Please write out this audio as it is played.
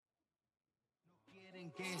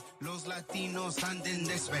Que los latinos anden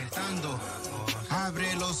despertando.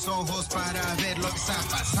 Abre los ojos para ver lo que está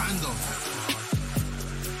pasando.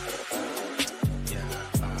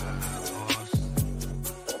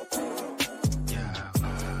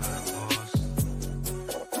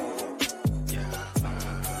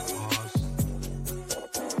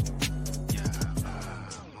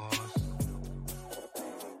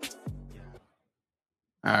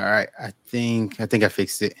 All right, I think I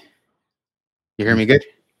fixed it. You hear me good?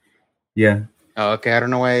 Yeah. Oh, okay. I don't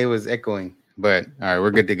know why it was echoing, but all right, we're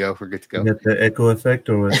good to go. We're good to go. You got the echo effect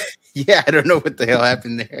or what? Yeah, I don't know what the hell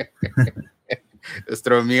happened there. It was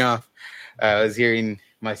throwing me off. I was hearing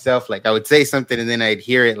myself, like I would say something and then I'd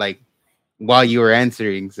hear it like while you were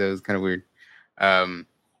answering, so it was kind of weird.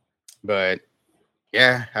 But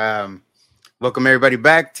yeah, welcome everybody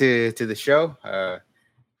back to the show.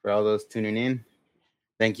 For all those tuning in,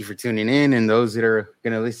 thank you for tuning in, and those that are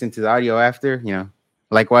gonna listen to the audio after,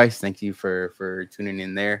 likewise, thank you for tuning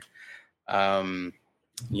in there. We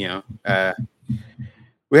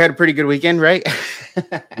had a pretty good weekend, right?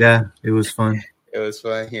 Yeah, it was fun. It was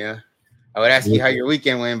fun. Yeah, I would ask you how your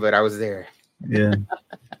weekend went, but I was there. Yeah,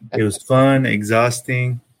 it was fun,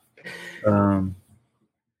 exhausting,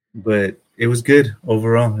 but it was good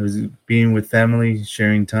overall. It was being with family,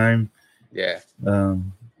 sharing time. Yeah,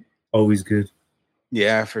 always good.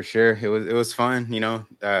 Yeah, for sure. It was fun.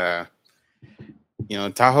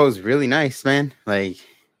 Tahoe's really nice, man. Like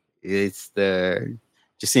it's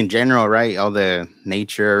just in general, right? All the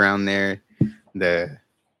nature around there, the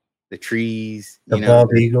trees, the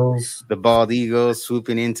bald eagles, the bald eagles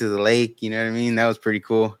swooping into the lake. You know what I mean? That was pretty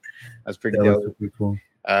cool. That was pretty dope. Was pretty cool.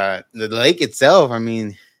 The lake itself, I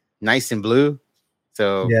mean, nice and blue.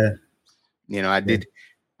 So yeah, I did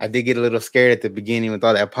get a little scared at the beginning with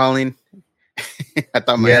all that pollen. I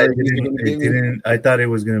thought I thought it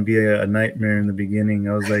was gonna be a nightmare in the beginning.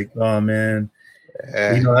 I was like, oh man.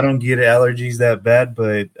 I don't get allergies that bad,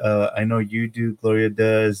 but I know you do. Gloria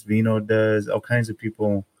does. Vino does. All kinds of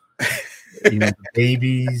people,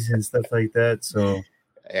 babies and stuff like that. So,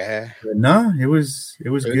 yeah. No, it was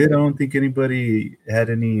good. I don't think anybody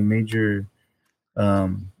had any major,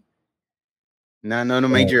 no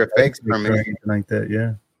major effects from it, anything like that.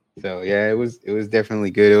 Yeah. So yeah, it was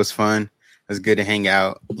definitely good. It was fun. It was good to hang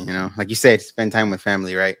out. Like you said, spend time with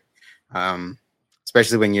family, right?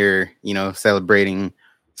 Especially when you're, celebrating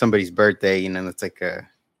somebody's birthday, it's like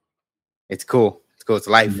it's cool. It's cool. It's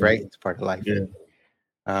life, right? It's part of life. Yeah.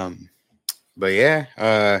 But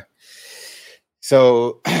yeah.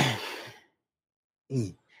 So I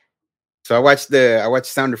watched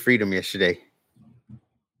Sound of Freedom yesterday.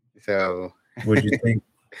 So what did you think?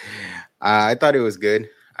 I thought it was good.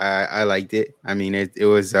 I liked it. I mean, it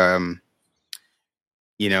was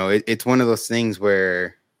it's one of those things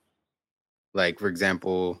where, like, for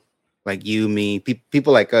example, like you, me,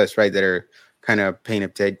 people like us, right, that are kind of paying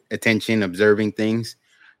attention, observing things,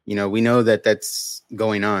 we know that that's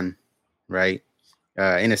going on, right?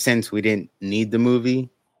 In a sense, we didn't need the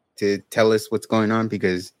movie to tell us what's going on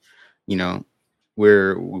because,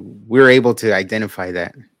 we're able to identify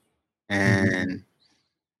that. And,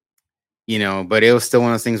 but it was still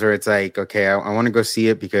one of those things where it's like, okay, I want to go see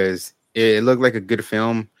it because it looked like a good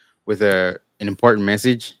film with an important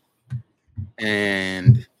message.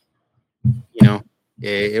 And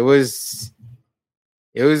it was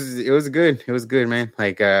good. It was good, man.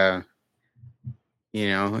 Like to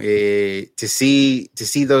see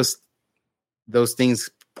those things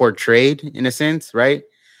portrayed in a sense, right?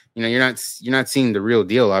 You're not seeing the real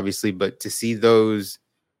deal, obviously, but to see those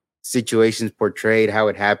situations portrayed, how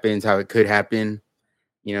it happens, how it could happen,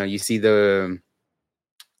 you see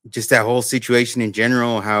just that whole situation in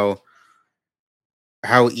general, how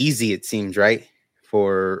easy it seems, right?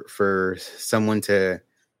 For someone to,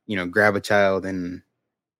 grab a child and,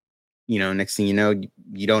 next thing you know,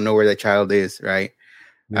 you don't know where that child is, right?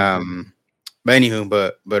 Mm-hmm. But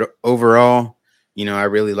anywho, but overall, I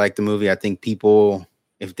really like the movie. I think people,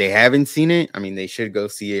 if they haven't seen it, I mean, they should go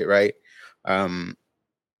see it, right?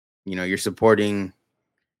 You're supporting,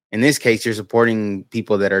 in this case, you're supporting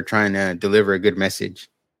people that are trying to deliver a good message.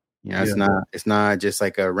 It's not just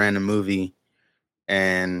like a random movie.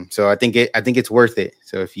 And so I think it's worth it.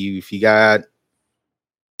 So if you got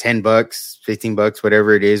 $10, $15,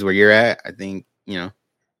 whatever it is where you're at, I think,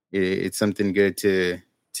 it's something good to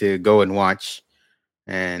go and watch.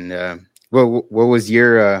 And what was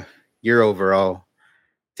your overall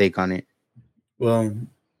take on it? Well,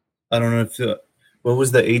 I don't know if what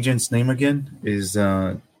was the agent's name again? Is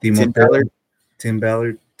Tim Ballard? Tim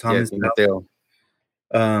Ballard, Thomas Ballard.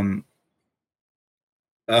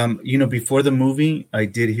 Before the movie, I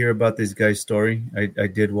did hear about this guy's story. I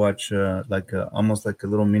did watch almost like a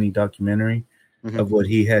little mini documentary Mm-hmm. of what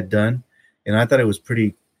he had done, and I thought it was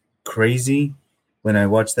pretty crazy when I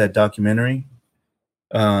watched that documentary.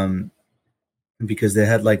 Because they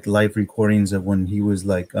had like live recordings of when he was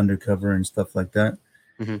like undercover and stuff like that.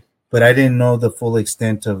 Mm-hmm. But I didn't know the full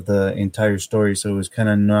extent of the entire story, so it was kind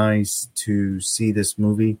of nice to see this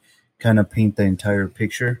movie kind of paint the entire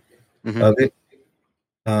picture Mm-hmm. of it.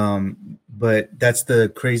 But that's the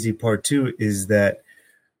crazy part too, is that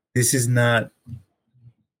this is not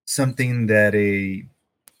something that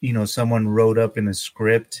someone wrote up in a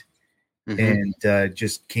script Mm-hmm. and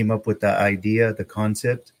just came up with the idea, the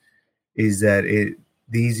concept. Is that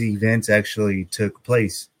these events actually took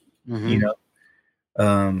place, you Mm-hmm.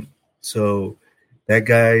 know? So that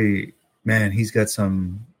guy, man, he's got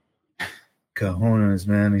some cojones,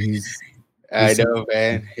 man. I know,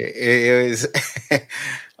 man. It was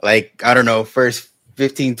like, I don't know, first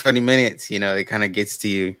 15, 20 minutes, it kind of gets to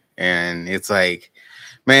you. And it's like,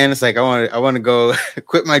 man, it's like I want to go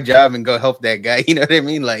quit my job and go help that guy. You know what I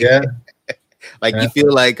mean? Like, yeah, like yeah, you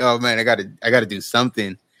feel like, oh man, I gotta do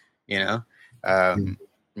something, you know. Um,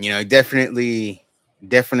 definitely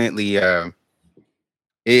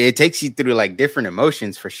it takes you through like different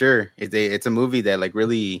emotions for sure. It's a movie that like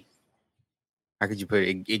really, how could you put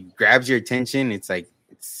it? It grabs your attention. It's like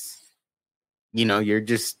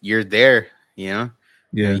you're there, yeah.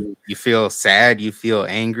 you feel sad, you feel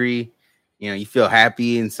angry, you feel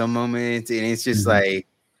happy in some moments, and it's just Mhm. like,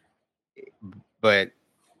 but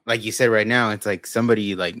like you said right now, it's like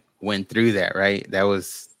somebody like went through that, right? That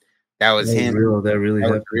was That was him. real. That really That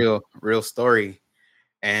was happened. real story.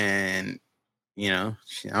 And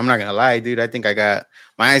I'm not gonna lie, dude. I think my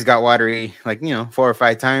eyes got watery like 4 or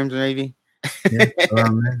 5 times maybe. Yeah,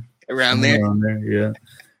 around there, Around somewhere there. around there. Yeah,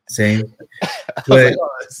 same. I was like, But oh,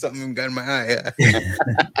 something got in my eye.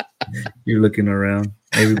 you're looking around.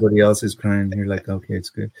 Everybody else is crying. You're like, okay, it's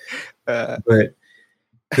good. uh, But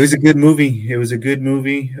it was a good movie. It was a good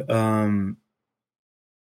movie. I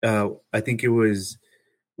think it was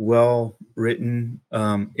well written.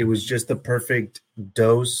 It was just the perfect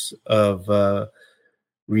dose of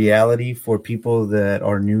reality for people that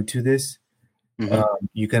are new to this. mhm,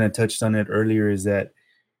 You kind of touched on it earlier, is that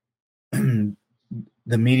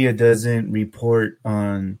the media doesn't report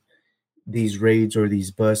on these raids or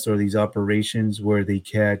these busts or these operations where they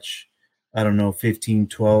catch, I don't know, 15,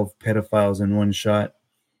 12 pedophiles in one shot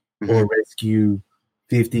or mhm, rescue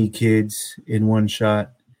 50 kids in one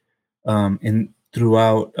shot. And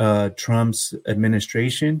throughout Trump's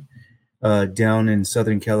administration, down in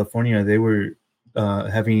Southern California, they were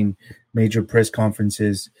having major press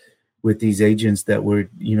conferences with these agents that would,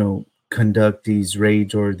 conduct these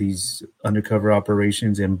raids or these undercover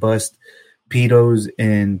operations and bust pedos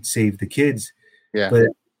and save the kids. yeah, But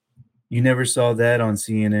you never saw that on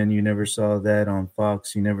CNN. You never saw that on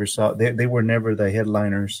Fox. You never saw they were never the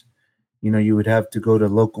headliners. You would have to go to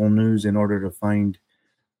local news in order to find,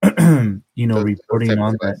 those reporting type of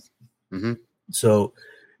on that. busts. Mhm. So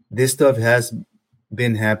this stuff has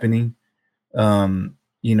been happening, um,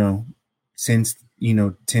 you know, since,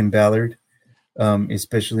 Tim Ballard,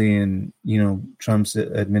 especially in, under Trump's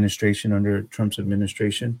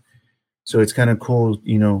administration. So it's kind of cool,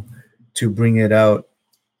 to bring it out.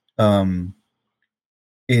 Um,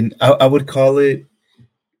 I would call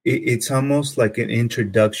it's almost like an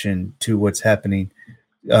introduction to what's happening.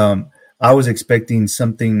 Um, I was expecting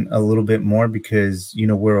something a little bit more because,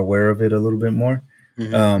 we're aware of it a little bit more.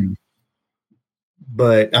 Mhm. Um,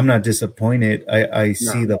 but I'm not disappointed. I No,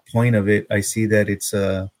 see the point of it. I see that it's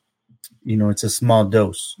a small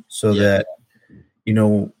dose so yeah, that, you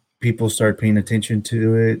know, people start paying attention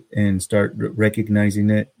to it and start recognizing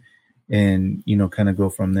it and, kind of go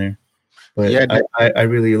from there. But yeah, I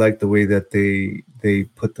really like the way that they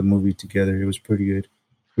put the movie together. It was pretty good.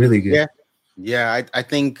 Really good. yeah, yeah. I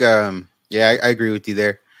think, yeah, I agree with you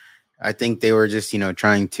there. I think they were just,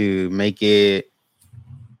 trying to make it,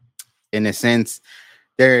 in a sense,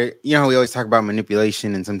 we always talk about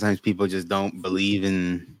manipulation, and sometimes people just don't believe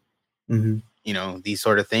in, Mm-hmm. these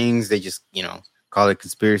sort of things. They just, call it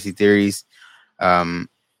conspiracy theories. Um,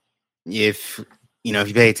 if if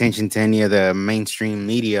you pay attention to any of the mainstream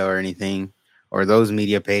media or anything, or those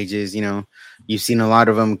media pages, you've seen a lot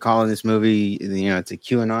of them calling this movie, it's a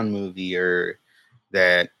QAnon movie, or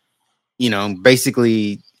that,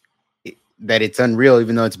 basically that it's unreal,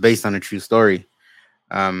 even though it's based on a true story.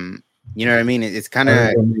 You know what I mean? It's kind Oh, yeah,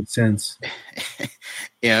 of, that makes sense.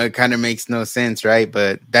 it kind of makes no sense, right?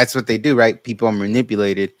 But that's what they do, right? People are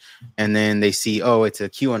manipulated, and then they see, oh, it's a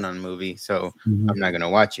QAnon movie, so Mm-hmm. I'm not gonna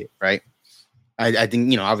watch it, right? I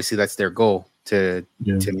think, obviously that's their goal to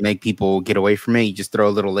make people get away from it. You just throw a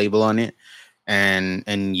little label on it,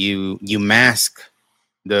 and you mask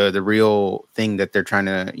the real thing that they're trying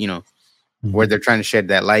to, where they're trying to shed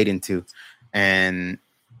that light into. And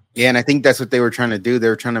and I think that's what they were trying to do. They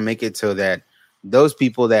were trying to make it so that those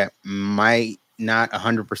people that might not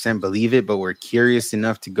 100% believe it, but were curious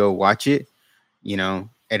enough to go watch it,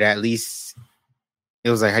 it at least, it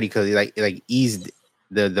was like, how do you call it? Like eased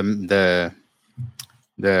the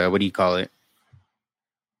what do you call it?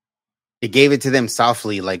 It gave it to them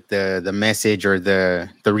softly, like the message or the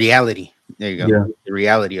reality. There you go. Yeah. The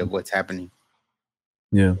reality of what's happening.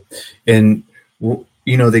 Yeah. And,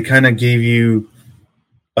 they kind of gave you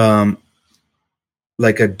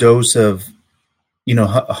like a dose of,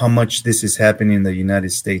 how much this is happening in the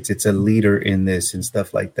United States. It's a leader in this and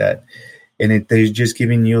stuff like that. And they're just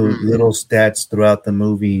giving you little stats throughout the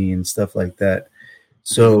movie and stuff like that.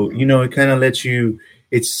 So, it kind of lets you,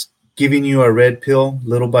 it's giving you a red pill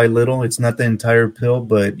little by little. It's not the entire pill,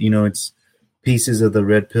 but, it's pieces of the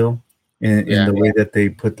red pill in the way that they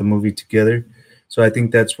put the movie together. So I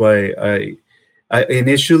think that's why I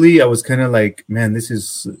initially I was kind of like, man, this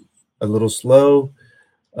is a little slow,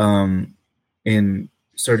 and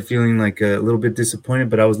started feeling like a little bit disappointed.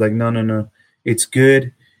 But I was like, no, it's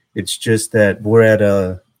good. It's just that we're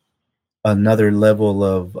at another level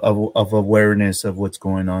of awareness of what's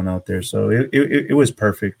going on out there. So it was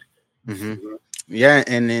perfect. Mm-hmm. Yeah,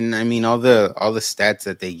 and then I mean all the stats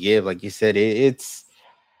that they give, like you said, it's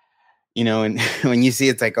and when you see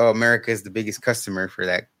it's like, oh, America is the biggest customer for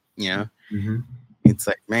that, it's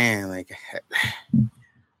like, man, like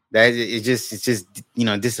that it's just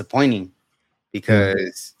disappointing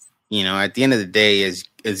because at the end of the day,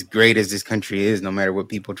 as great as this country is, no matter what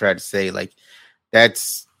people try to say, like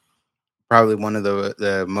that's probably one of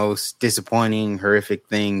the most disappointing, horrific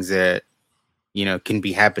things that can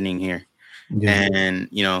be happening here. And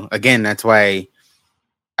again, that's why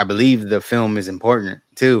I believe the film is important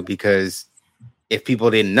too, because if people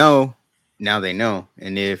didn't know, now they know,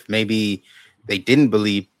 and if maybe they didn't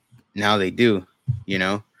believe, now they do.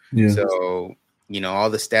 So all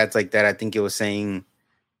the stats like that. I think it was saying,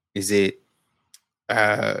 is it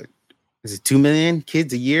 2 million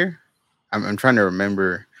kids a year? I'm trying to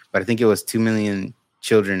remember, but I think it was 2 million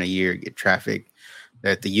children a year get trafficked.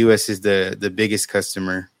 That the U.S. is the biggest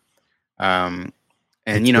customer. And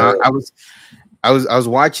I was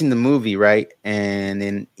watching the movie, right, and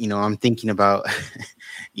then I'm thinking about,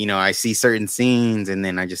 I see certain scenes, and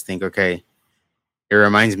then I just think, okay, it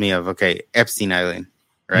reminds me of Epstein Island,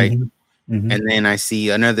 right, and then I see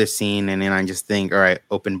another scene, and then I just think, all right,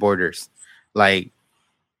 open borders, like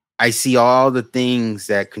I see all the things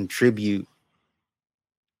that contribute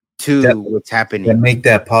to what's happening that make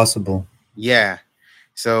that possible. Yeah,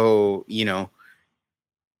 so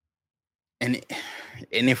and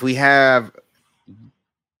if we have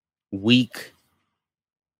weak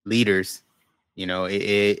leaders,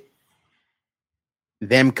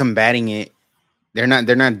 them combating it, they're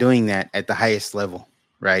not doing that at the highest level,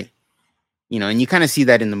 right? And you kind of see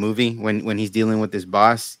that in the movie when he's dealing with his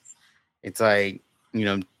boss. It's like,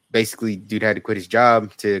 basically dude had to quit his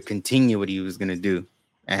job to continue what he was going to do.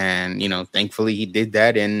 And, thankfully he did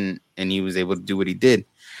that and he was able to do what he did.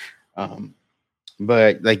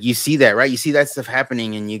 But like, you see that, right? You see that stuff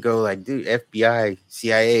happening and you go like, dude, FBI,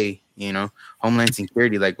 CIA, Homeland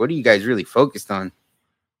Security, like, what are you guys really focused on?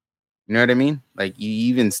 You know what I mean? Like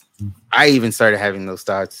I even started having those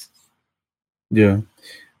thoughts. Yeah.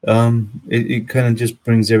 It kind of just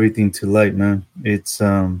brings everything to light, man. It's,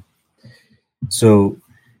 so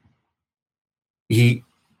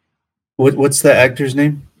what's the actor's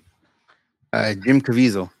name? Jim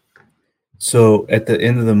Caviezel. So at the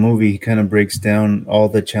end of the movie, he kind of breaks down all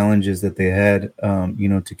the challenges that they had,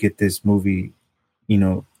 to get this movie,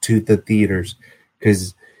 to the theaters,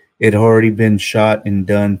 because it had already been shot and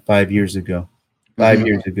done 5 years ago. 5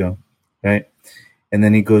 years ago, right? And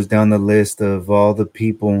then he goes down the list of all the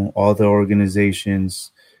people, all the organizations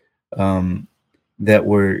that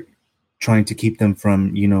were trying to keep them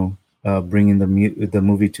from, bringing the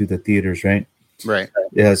movie to the theaters, right? Right.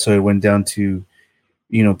 Yeah. So it went down to,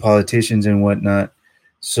 politicians and whatnot.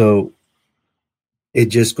 So it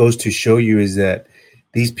just goes to show you is that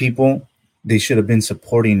these people, they should have been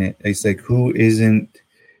supporting it. It's like, who isn't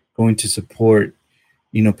going to support,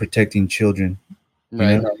 protecting children?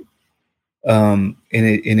 Right. And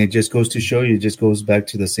it just goes to show you, it just goes back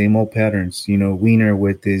to the same old patterns. Wiener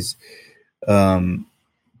with his, whatever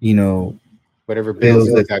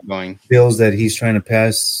bills that got going, bills that he's trying to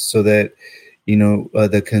pass, so that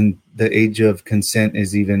the age of consent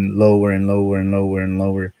is even lower and lower and lower and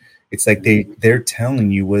lower. it's like they're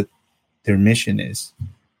telling you what their mission is,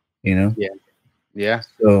 you know. Yeah. Yeah.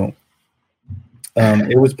 So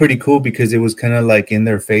it was pretty cool because it was kind of like in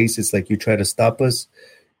their face. It's like, you try to stop us.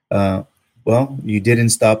 Uh, well, you didn't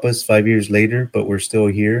stop us 5 years later, but we're still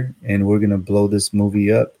here, and we're gonna blow this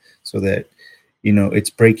movie up so that, it's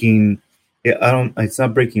breaking. Yeah, I don't. It's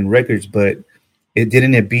not breaking records, but it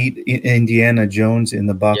beat Indiana Jones in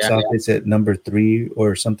the box Yeah. office at number 3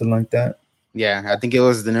 or something like that. Yeah. I think it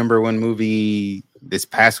was the number one movie this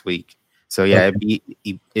past week. So yeah, Okay.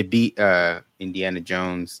 it beat Indiana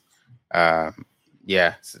Jones.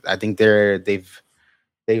 Yeah, I think they've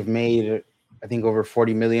made, I think, over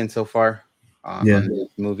 40 million so far Yeah. on this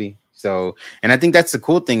movie. So, and I think that's the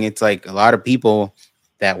cool thing. It's like a lot of people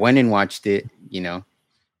that went and watched it,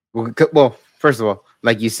 well, first of all,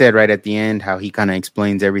 like you said right at the end, how he kind of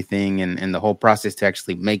explains everything and the whole process to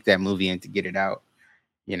actually make that movie and to get it out,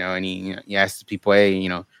 and he asks people, hey,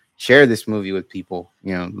 share this movie with people,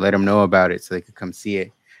 let them know about it so they could come see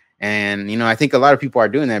it. And, I think a lot of people are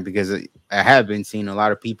doing that because I have been seeing a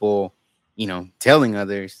lot of people, telling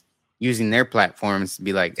others, using their platforms to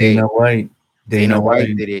be like, hey, Dana White. Dana Dana White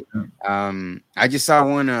White. did it. I just saw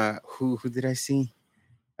one, who did I see?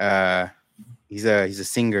 Uh, he's a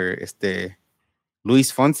singer. It's the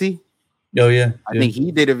Luis Fonsi. Oh yeah. I Yeah. think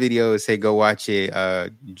he did a video, say go watch it.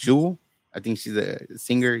 Jewel, I think she's a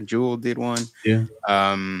singer. Jewel did one. Yeah.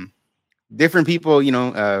 Um, Different people,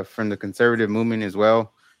 from the conservative movement as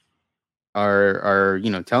well, are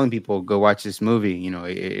telling people go watch this movie.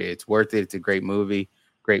 It's worth it. It's a great movie,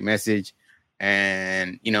 great message,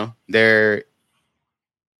 and they're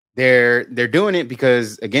doing it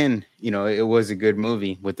because, again, it was a good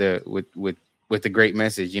movie with a great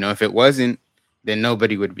message. If it wasn't, then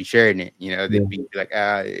nobody would be sharing it. Yeah. They'd be like,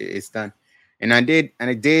 it's done. And I didn't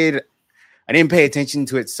pay attention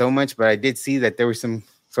to it so much, but I did see that there was some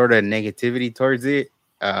sort of negativity towards it,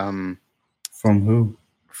 From who?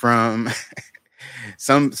 from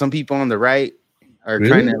some people on the right are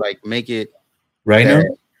trying Really? to like make it Right now?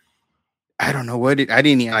 that I don't know what it. I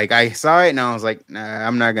didn't like. I saw it and I was like, nah,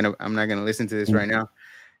 I'm not gonna listen to this right now,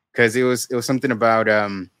 because it was something about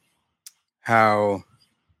how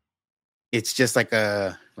it's just like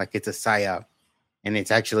it's a psyop and it's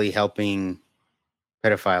actually helping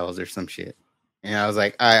pedophiles or some shit. And I was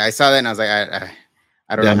like, I saw that and I was like,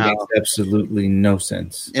 I don't know That how. makes absolutely no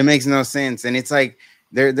sense. It makes no sense. And it's like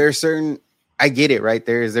there's certain, I get it, right?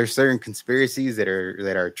 There's certain conspiracies that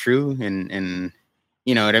are true, and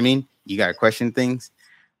you know what I mean? You gotta question things.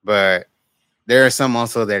 But there are some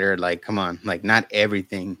also that are like, come on, like not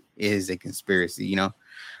everything is a conspiracy,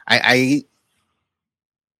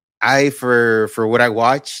 I for what I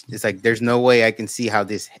watched, it's like there's no way I can see how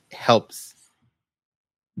this helps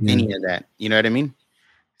Yeah. any of that. You know what I mean?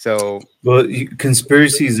 So Well,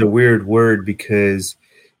 conspiracy is a weird word because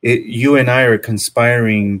you and I are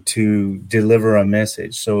conspiring to deliver a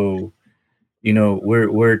message. So,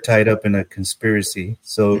 we're tied up in a conspiracy.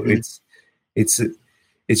 So mhm, it's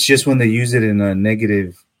it's just when they use it in a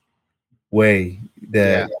negative way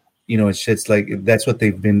yeah, that, it's just like that's what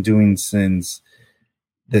they've been doing since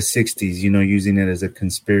the 60s, using it as a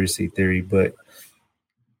conspiracy theory. But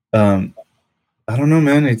um I don't know,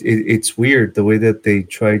 man. It's weird the way that they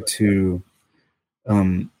try to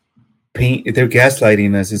um paint. They're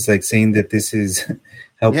gaslighting us. It's like saying that this is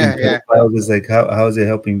helping yeah, yeah, pedophiles. Is like, how is it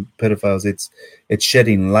helping pedophiles? It's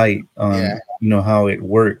shedding light yeah, on how it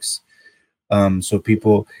works. So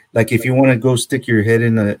people, like, if you want to go stick your head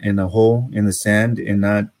in a hole in the sand and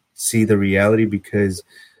not see the reality because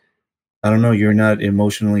I don't know, you're not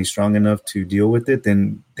emotionally strong enough to deal with it,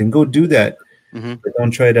 then go do that. hmm But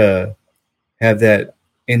don't try to have that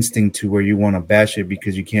instinct to where you want to bash it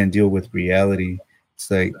because you can't deal with reality.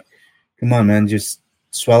 It's like, come on, man, just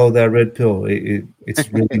swallow that red pill. It's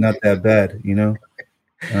really not that bad.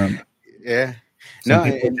 Um, yeah. some No,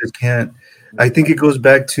 people just can't. I think it goes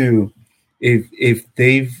back to if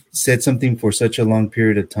they've said something for such a long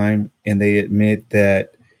period of time and they admit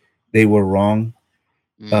that they were wrong,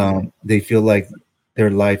 mm, they feel like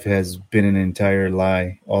their life has been an entire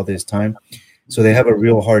lie all this time. So they mhm. have a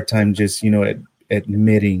real hard time just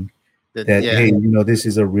admitting that, Yeah, hey, this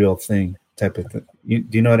is a real thing, type of thing. Do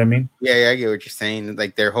you know what I mean? yeah, I get what you're saying.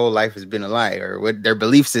 Like their whole life has been a lie, or what their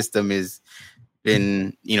belief system has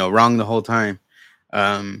been, wrong the whole time.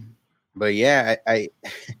 Um, but yeah, I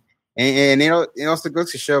and it also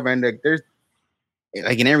goes to show, man, that there's,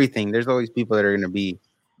 like, in everything, there's always people that are going to be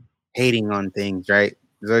hating on things, right?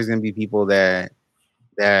 There's always going to be people that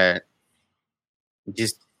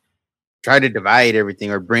just try to divide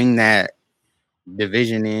everything or bring that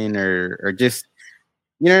division in, or just,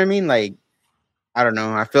 you know what I mean? Like, I don't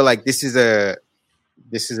know. I feel like this is a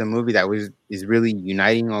movie that is really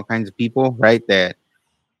uniting all kinds of people, right? That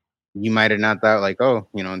you might have not thought like, oh,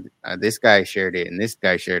 this guy shared it and this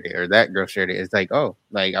guy shared it or that girl shared it. It's like, oh,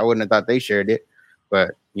 like I wouldn't have thought they shared it,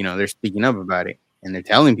 but they're speaking up about it and they're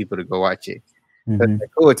telling people to go watch it. So it's Mm-hmm.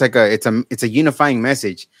 like, cool. It's a unifying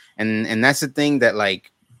message, and that's the thing that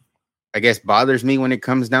like I guess bothers me when it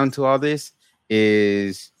comes down to all this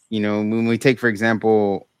is when we take for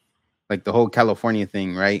example like the whole California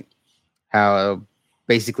thing, right? How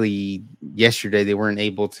basically yesterday they weren't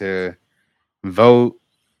able to vote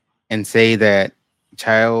and say that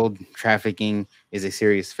child trafficking is a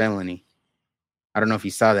serious felony. I don't know if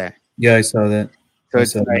you saw that. Yeah, I saw that. So I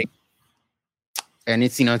it's saw that. like, and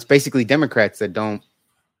it's basically Democrats that don't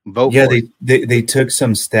vote Yeah, for it. they took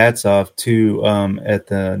some stats off too at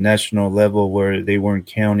the national level where they weren't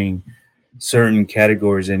counting certain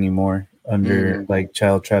categories anymore under Mm, like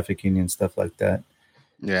child trafficking and stuff like that.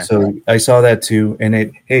 yeah. So I saw that too,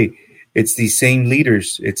 and it's the same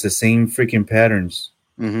leaders, it's the same freaking patterns,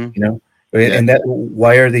 Mm-hmm. you know. Yeah. And that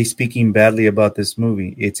why are they speaking badly about this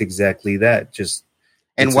movie? It's exactly that. Just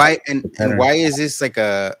And it's a why and pattern. why is this like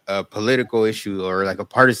a political issue or like a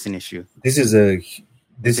partisan issue? This is a It's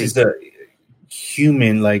this is a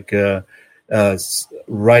human like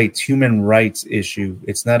human rights issue.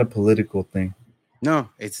 It's not a political thing. no,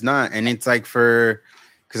 it's not. And it's like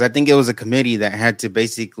because I think it was a committee that had to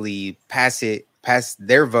basically pass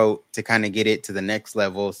their vote to kind of get it to the next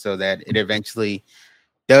level so that it eventually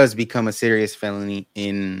does become a serious felony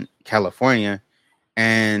in California.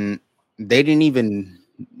 And they didn't even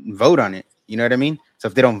vote on it. You know what I mean? So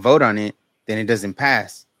if they don't vote on it, then it doesn't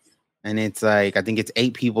pass. And it's like I think it's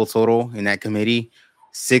 8 people total in that committee.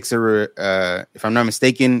 6 are, if I'm not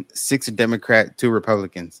mistaken, 6 are Democrat, 2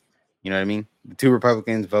 Republicans. You know what I mean? The 2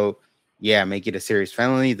 Republicans vote, yeah, make it a serious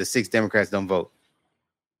felony. The 6 Democrats don't vote.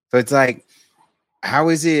 So it's like, how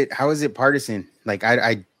is it partisan? Like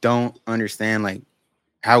I don't understand like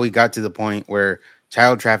how we got to the point where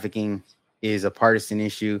child trafficking is a partisan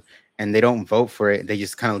issue and they don't vote for it. They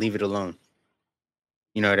just kind of leave it alone.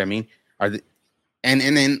 You know what I mean? Are the, and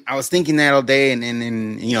then I was thinking that all day and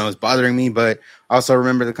it's bothering me, but I also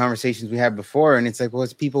remember the conversations we had before and it's like, well,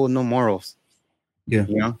 it's people with no morals, Yeah,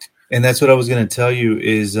 you know? and that's what I was going to tell you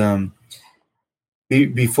is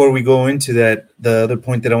before we go into that, the other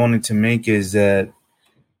point that I wanted to make is that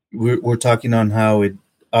we're talking on how it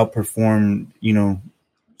outperformed,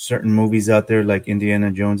 certain movies out there like Indiana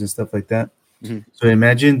Jones and stuff like that. Mm-hmm. So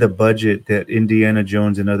imagine the budget that Indiana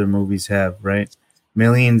Jones and other movies have, right?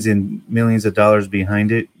 Millions and millions of dollars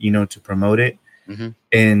behind it, to promote it. Mm-hmm.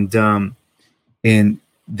 And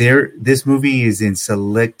this movie is in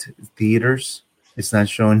select theaters. It's not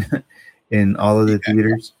shown in all of the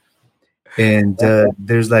theaters. And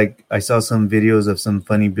there's like I saw some videos of some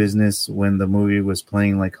funny business when the movie was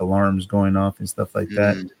playing, like alarms going off and stuff like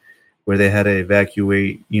that, Mm-hmm. where they had to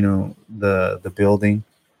evacuate, the building,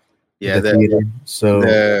 Yeah, the theater. So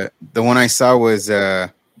the one I saw was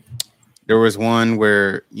there was one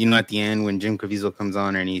where at the end when Jim Caviezel comes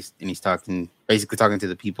on and he's basically talking to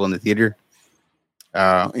the people in the theater.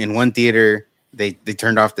 In one theater they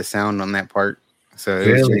turned off the sound on that part, so it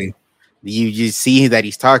was just really, you see that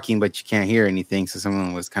he's talking but you can't hear anything. So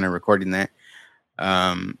someone was kind of recording that.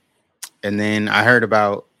 And then I heard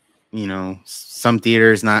about some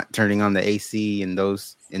theaters not turning on the AC in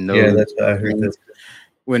those yeah, that's what I heard. That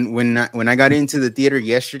when I got into the theater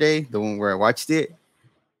yesterday, the one where I watched it,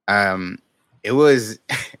 it was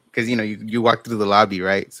because you walk through the lobby,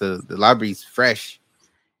 right? So the lobby's fresh,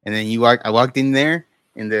 and then I walked in there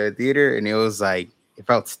in the theater, and it was like it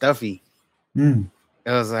felt stuffy. It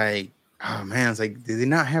was like, oh man, it's like, did they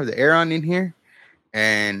not have the air on in here?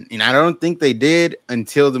 And I don't think they did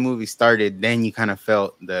until the movie started. Then you kind of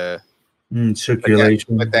felt the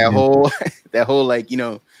circulation, but that whole that whole like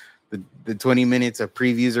the 20 minutes of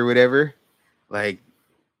previews or whatever, like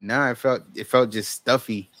no, it felt just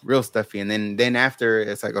stuffy, real stuffy. And then after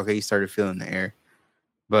it's like okay, you started feeling the air,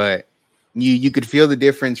 but you could feel the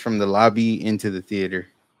difference from the lobby into the theater.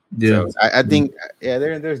 yeah, So I think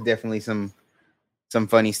there's definitely some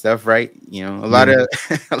funny stuff, right? A lot yeah,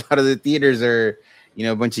 of a lot of the theaters are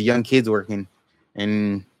a bunch of young kids working,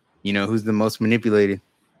 and who's the most manipulated.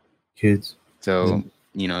 kids, So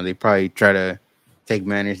they probably try to take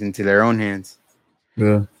matters into their own hands.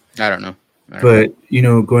 yeah. I don't know. But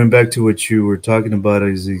going back to what you were talking about,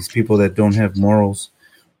 is these people that don't have morals.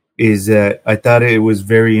 Is that I thought it was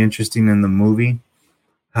very interesting in the movie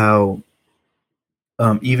how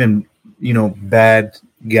even bad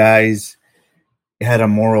guys had a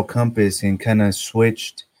moral compass and kind of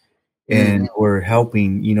switched and were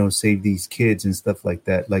helping, save these kids and stuff like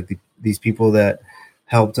that. Like these people that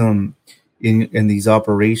helped them in these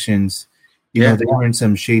operations, they were in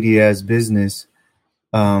some shady ass business.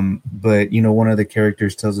 But one of the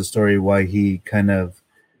characters tells a story why he kind of,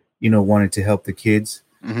 wanted to help the kids.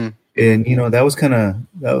 And that was kind of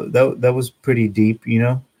that was pretty deep,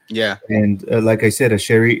 Yeah. And like I said, a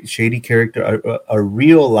shady character, a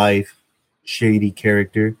real life shady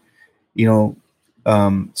character,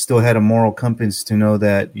 still had a moral compass to know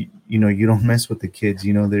that you don't mess with the kids.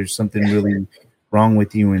 There's something really wrong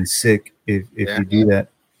with you and sick if you do that.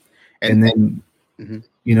 And then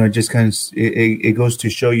it just kind of it goes to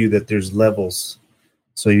show you that there's levels.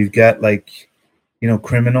 So you've got like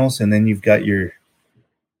criminals, and then you've got your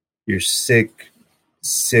sick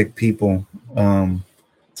people.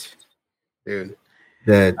 Dude,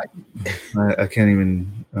 that I can't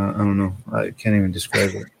even. I don't know. I can't even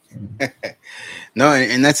describe it. No,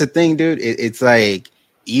 and that's the thing, dude. It's like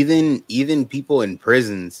even people in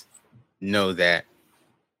prisons know that.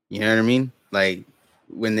 You know what I mean? Like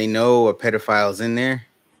when they know a pedophile's in there,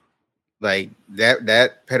 like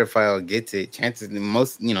that pedophile gets it. Chances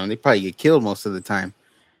most, they probably get killed most of the time.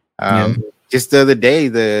 Just the other day,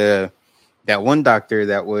 that one doctor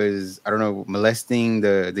that was, I don't know, molesting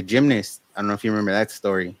the gymnast. I don't know if you remember that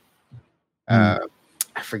story. I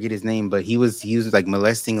forget his name, but he was like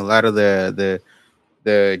molesting a lot of the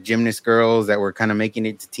gymnast girls that were kind of making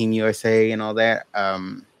it to Team USA and all that.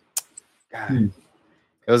 God,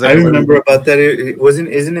 it was like I remember about that.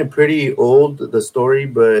 Isn't it pretty old, the story?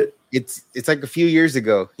 But it's like a few years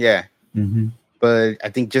ago, yeah. But I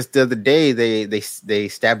think just the other day they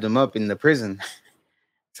stabbed him up in the prison.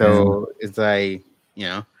 So it's like,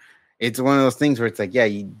 it's one of those things where it's like, yeah,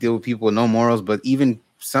 you deal with people with no morals, but even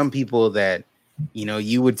some people that,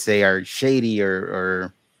 you would say are shady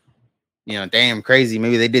or damn crazy.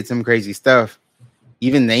 Maybe they did some crazy stuff.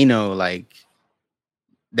 Even they know, like,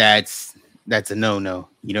 that's a no.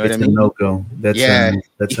 You know what I mean? It's a no-go. That's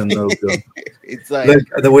a no-go. It's like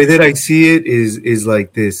the way that I see it is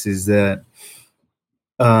like this, is that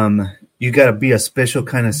you got to be a special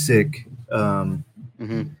kind of sick to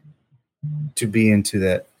be into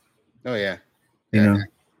that. Oh yeah.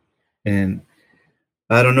 And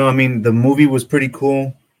I don't know. I mean, the movie was pretty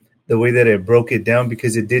cool, the way that it broke it down,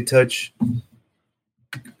 because it did touch.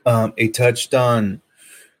 It touched on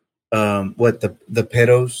what the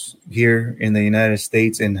pedos here in the United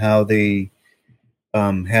States and how they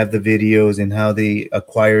have the videos and how they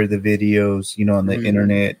acquire the videos, on the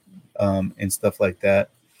internet and stuff like that.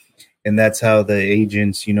 And that's how the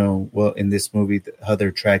agents, well, in this movie, how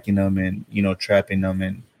they're tracking them and, trapping them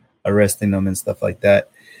and arresting them and stuff like that.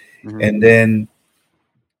 And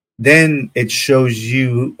then it shows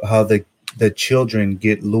you how the children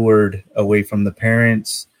get lured away from the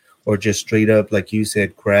parents, or just straight up, like you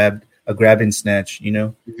said, grab and snatch,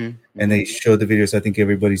 and they show the videos. I think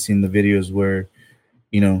everybody's seen the videos where,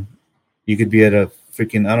 you could be at a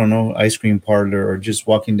freaking, I don't know, ice cream parlor or just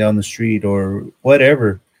walking down the street or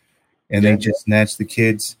whatever. And they just snatch the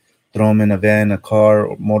kids, throw them in a van, a car,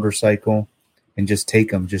 or motorcycle, and just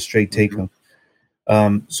take them, just straight take them.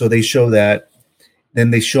 So they show that.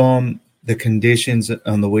 Then they show them the conditions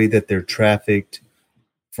on the way that they're trafficked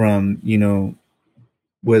from,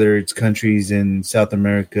 whether it's countries in South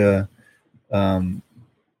America,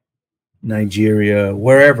 Nigeria,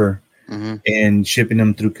 wherever, and shipping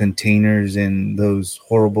them through containers and those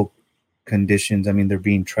horrible conditions. I mean, they're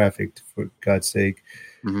being trafficked, for God's sake.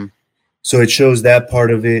 So it shows that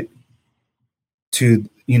part of it to,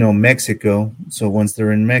 Mexico. So once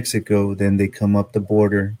they're in Mexico, then they come up the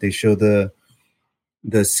border. They show the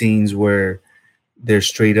scenes where they're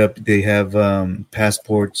straight up. They have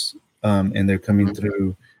passports, and they're coming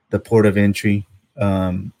through the port of entry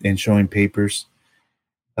and showing papers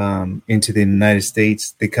into the United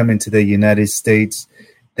States. They come into the United States,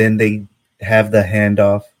 then they have the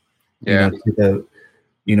handoff, to the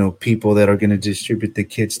people that are going to distribute the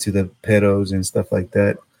kits to the pedos and stuff like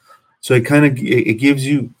that. So it kind of it gives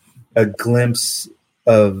you a glimpse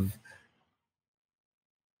of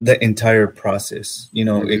the entire process.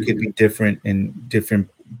 It could be different in different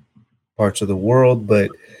parts of the world, but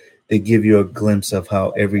they give you a glimpse of how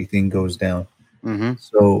everything goes down.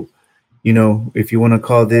 So, if you want to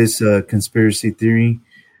call this a conspiracy theory,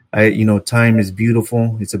 time is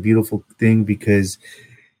beautiful. It's a beautiful thing because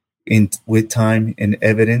with time and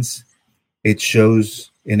evidence, it shows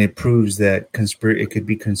and it proves that it could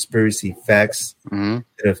be conspiracy facts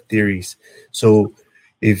instead of theories. So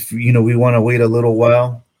if, we want to wait a little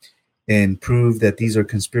while and prove that these are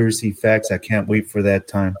conspiracy facts, I can't wait for that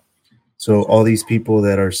time. So all these people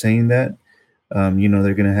that are saying that,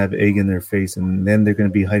 they're going to have egg in their face, and then they're going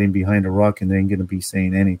to be hiding behind a rock, and they ain't going to be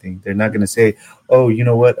saying anything. They're not going to say, "Oh, you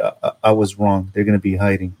know what? I was wrong." They're going to be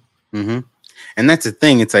hiding. Mm-hmm. And that's the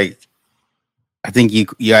thing. It's like, I think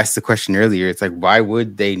you asked the question earlier. It's like, why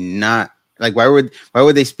would they not? Like, why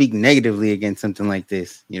would they speak negatively against something like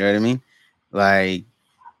this? You know what I mean? Like,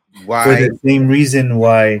 For why? the same reason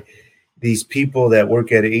why these people that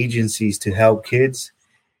work at agencies to help kids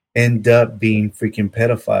end up being freaking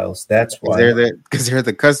pedophiles. That's Because why. they're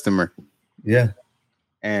the customer, Yeah.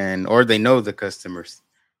 or they know the customers.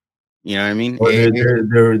 You know what I mean? Or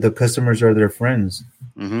the customers are their friends,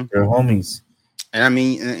 Mm-hmm. their homies. And I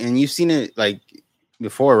mean, and you've seen it like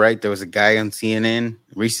before, right? There was a guy on CNN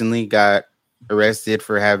recently got arrested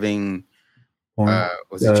for having Porn.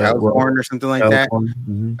 was it child porn or something like that?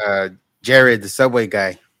 Mm-hmm. Jared, the subway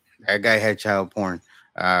guy, that guy had child porn.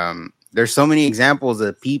 There's so many examples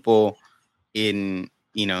of people in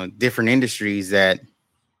different industries that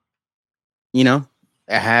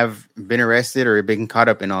have been arrested or been caught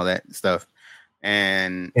up in all that stuff.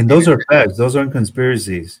 And those are facts. Those aren't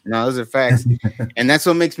conspiracies. No, those are facts. And that's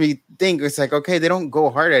what makes me think it's like, okay, they don't go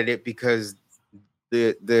hard at it because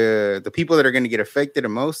the people that are going to get affected the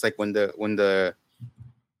most, like when they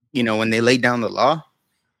lay down the law,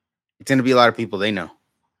 it's going to be a lot of people they know.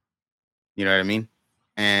 You know what I mean?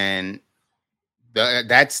 And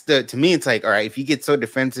to me, it's like, all right, if you get so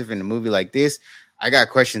defensive in a movie like this, I got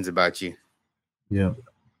questions about you. Yeah.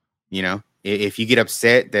 If you get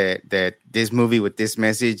upset that this movie with this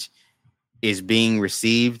message is being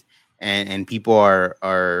received and people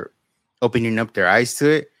are opening up their eyes to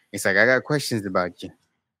it, it's like, I got questions about you.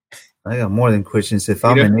 I got more than questions. If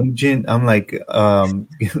I'm an agent, I'm like,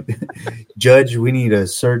 Judge, we need a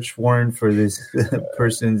search warrant for this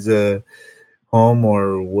person's home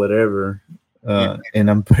or whatever. And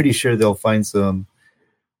I'm pretty sure they'll find some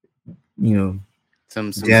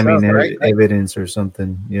some damning stuff, right? evidence or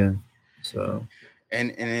something. Yeah. So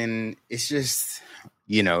and it's just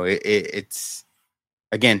it's,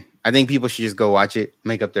 again, I think people should just go watch it,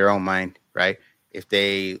 make up their own mind, right? If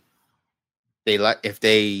they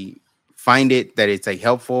find it that it's like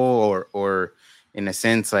helpful or in a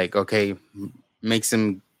sense like, okay, makes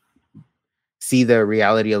them see the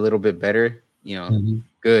reality a little bit better,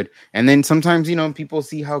 good. And then sometimes people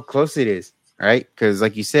see how close it is, right? Because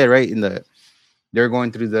like you said, right, they're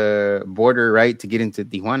going through the border, right, to get into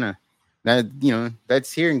Tijuana. That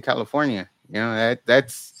that's here in California.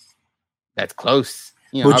 That's close.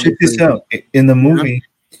 Well, check this out. In the movie,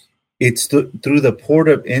 it's through the port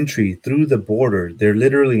of entry, through the border. They're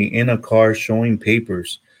literally in a car showing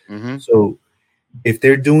papers. Mm-hmm. So if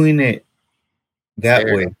they're doing it that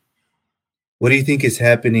way, what do you think is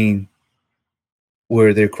happening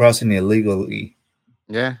where they're crossing illegally?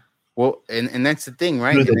 Yeah. Well, and that's the thing,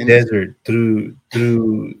 right? Through the desert, through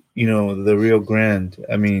the Rio Grande.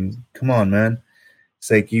 I mean, come on, man. It's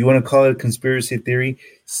like, you want to call it a conspiracy theory?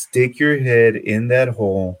 Stick your head in that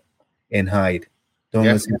hole and hide. Don't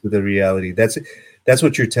listen to the reality. That's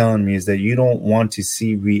what you're telling me, is that you don't want to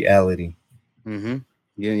see reality. Mm-hmm.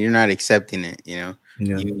 You're not accepting it. You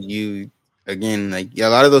again, like a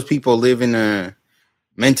lot of those people live in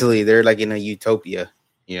mentally, they're like in a utopia.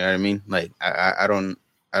 You know what I mean? Like I don't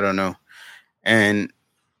know, and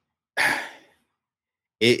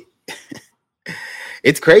it's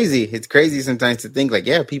crazy. It's crazy sometimes to think like,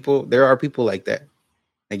 yeah, there are people like that.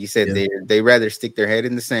 Like you said, they rather stick their head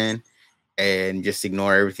in the sand and just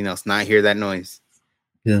ignore everything else, not hear that noise.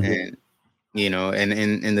 Yeah. And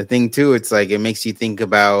and the thing too, it's like, it makes you think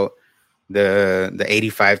about the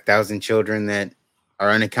 85,000 children that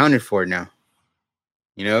are unaccounted for now.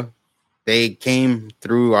 They came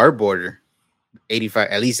through our border.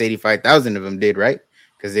 At least 85,000 of them did, right?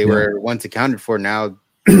 Because they were once accounted for. Now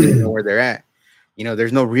they know where they're at.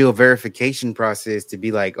 There's no real verification process to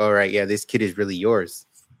be like, all right, yeah, this kid is really yours.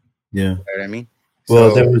 Yeah. You know what I mean?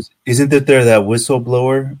 Well, isn't there that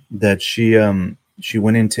whistleblower that she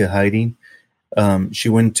went into hiding? She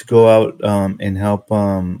went to go out and help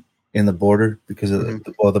in the border because of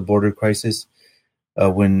the border crisis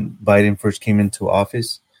when Biden first came into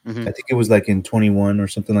office. Mm-hmm. I think it was like in 21 or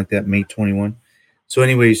something like that, May 21. So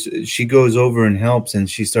anyways, she goes over and helps, and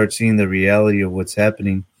she starts seeing the reality of what's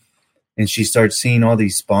happening. And she starts seeing all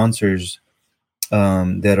these sponsors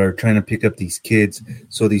that are trying to pick up these kids.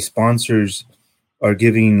 So these sponsors are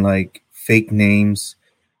giving like fake names,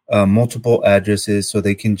 multiple addresses, so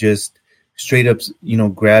they can just straight up,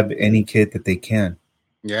 grab any kid that they can.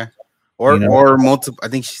 Yeah. Or multiple. I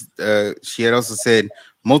think she had also said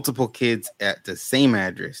multiple kids at the same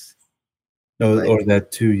address. Or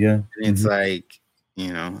that too, yeah. And it's like,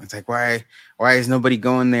 it's like, why is nobody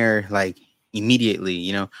going there? Like, immediately?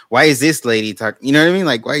 You know, why is this lady talking? You know what I mean?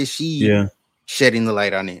 Like, why is she Yeah. shedding the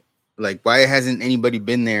light on it? Like, why hasn't anybody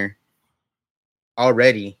been there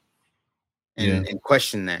already Yeah. and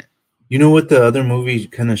question that? You know what the other movie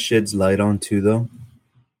kind of sheds light on too, though,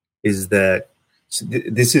 is that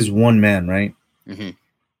this is one man, right, Mm-hmm.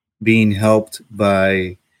 being helped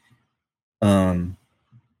by um,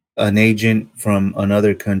 an agent from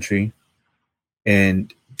another country,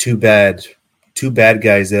 and two bad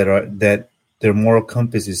guys that their moral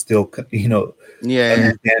compass is still, Yeah.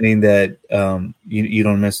 understanding that you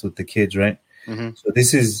don't mess with the kids, right? Mm-hmm. So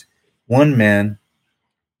this is one man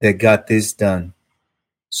that got this done.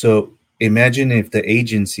 So imagine if the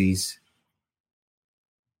agencies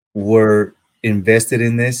were invested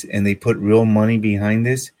in this and they put real money behind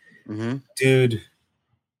this, Mm-hmm. dude.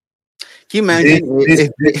 Can you This, imagine this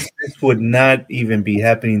this this would not even be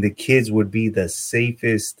happening. The kids would be the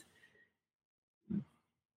safest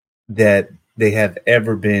that they have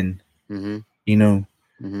ever been. Mm-hmm. You know,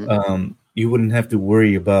 Mm-hmm. you wouldn't have to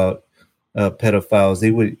worry about pedophiles.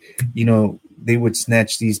 They would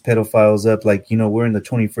snatch these pedophiles up. Like, we're in the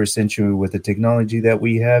 21st century with the technology that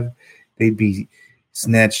we have. They'd be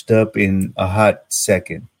snatched up in a hot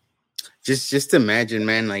second. Just imagine,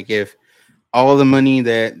 man, like if all the money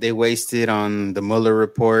that they wasted on the Mueller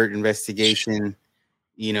report investigation,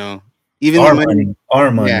 you know, even the money, Our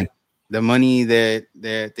yeah, money. the money that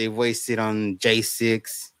they wasted on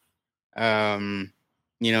J6,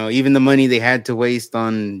 you know, even the money they had to waste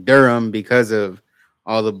on Durham because of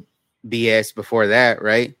all the BS before that,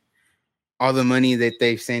 right? All the money that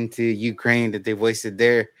they've sent to Ukraine that they've wasted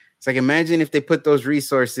there. It's like imagine if they put those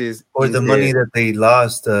resources Or the money into that they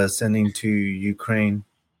lost sending to Ukraine.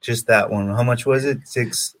 Just that one. How much was it?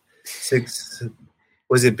 Six.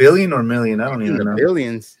 Was it billion or million? I don't in even the know.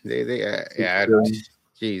 billions. They Six yeah, billion.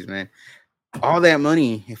 jeez, man. All that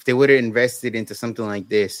money, if they would have invested into something like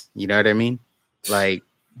this, you know what I mean? Like,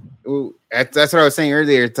 ooh, that's what I was saying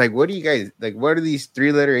earlier. It's like, what do you guys like? What are these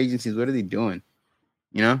three-letter agencies? What are they doing?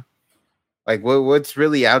 You know, like what's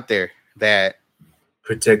really out there that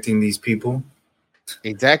Protecting these people.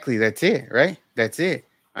 exactly? That's it, right? That's it.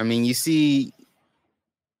 I mean, you see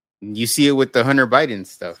it with the Hunter Biden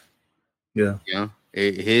stuff. Yeah. You know,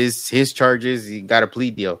 his charges. He got a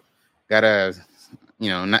plea deal. Got a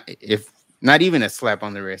not if not even a slap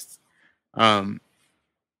on the wrist. Um,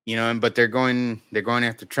 but they're going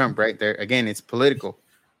after Trump, right? There again, it's political.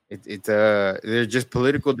 They're just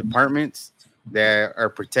political departments that are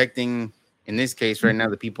protecting, in this case, right now,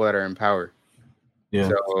 the people that are in power. Yeah.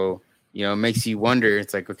 So it makes you wonder.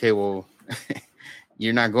 It's like, okay, well,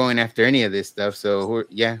 you're not going after any of this stuff. So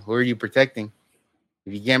who are you protecting?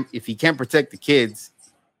 If you can't protect the kids,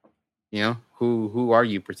 who are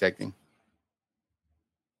you protecting?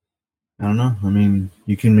 I don't know. I mean,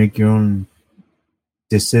 you can make your own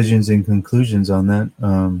decisions and conclusions on that,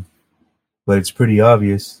 but it's pretty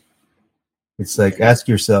obvious. It's like Yeah. ask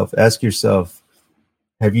yourself,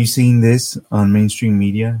 have you seen this on mainstream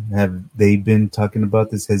media? Have they been talking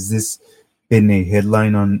about this? Has this been a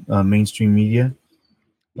headline on mainstream media?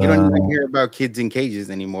 You don't even hear about kids in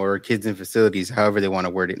cages anymore or kids in facilities, however they want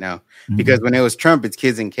to word it now. Because Mhm. when it was Trump, it's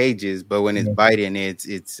kids in cages, but when it's Yeah. Biden,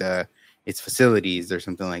 it's facilities or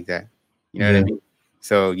something like that. You know what I Yeah. mean?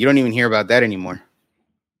 So you don't even hear about that anymore.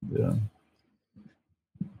 Yeah.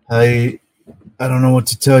 I don't know what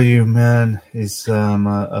to tell you, man. It's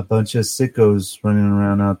a bunch of sickos running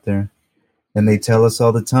around out there, and they tell us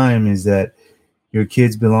all the time is that your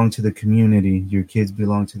kids belong to the community. Your kids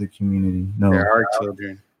belong to the community. There No, are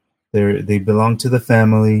children. they belong to the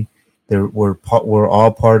family. We're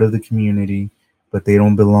all part of the community, but they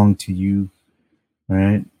don't belong to you,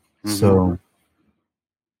 right? Mm-hmm. So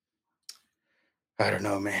I don't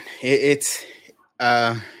know, man. It's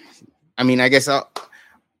I mean, I guess it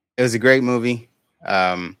was a great movie.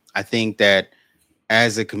 I think that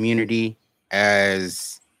as a community,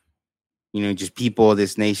 as just people of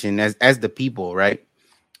this nation, as the people, right?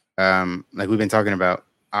 Like we've been talking about,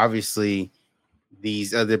 obviously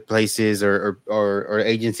these other places or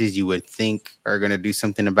agencies you would think are going to do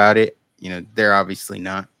something about it, they're obviously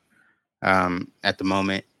not at the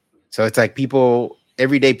moment. So it's like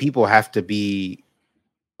everyday people have to be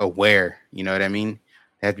aware, you know what I mean?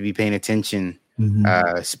 They have to be paying attention,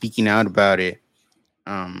 mhm. speaking out about it.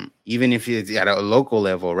 Even if it's at a local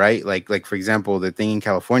level, right? Like for example, the thing in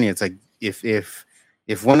California, it's like if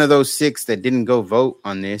one of those six that didn't go vote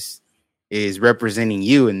on this is representing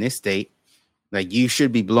you in this state, like you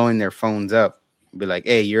should be blowing their phones up. Be like,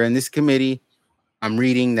 hey, you're in this committee. I'm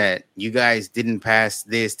reading that you guys didn't pass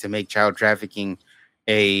this to make child trafficking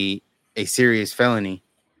a serious felony.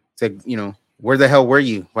 It's like, where the hell were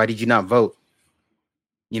you? Why did you not vote?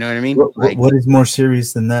 You know what I mean? What is more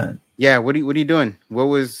serious than that? Yeah. What are you doing? What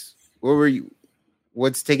were you?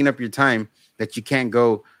 What's taking up your time that you can't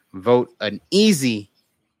go vote an easy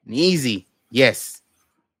yes?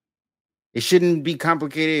 It shouldn't be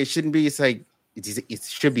complicated. It shouldn't be. It's like it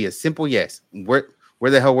should be a simple yes. Where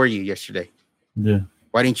the hell were you yesterday? Yeah.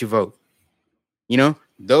 Why didn't you vote? You know,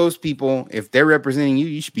 those people, if they're representing you,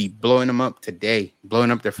 you should be blowing them up today,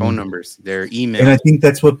 blowing up their phone numbers, their emails. And I think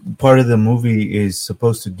that's what part of the movie is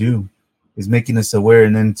supposed to do, is making us aware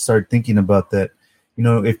and then start thinking about that. You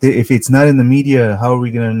know, if it's not in the media, how are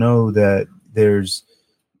we going to know that there's,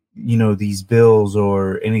 you know, these bills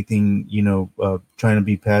or anything, you know, trying to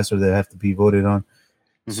be passed or that have to be voted on?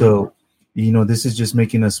 Mm-hmm. So, you know, this is just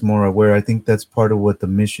making us more aware. I think that's part of what the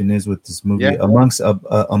mission is with this movie, amongst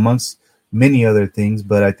many other things.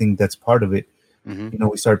 But I think that's part of it. Mm-hmm. You know,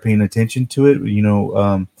 we start paying attention to it.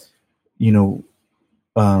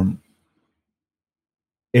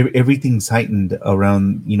 Everything's heightened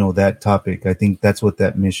around, you know, that topic. I think that's what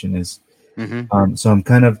that mission is. Mm-hmm. So I'm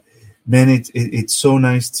kind of, man, it's so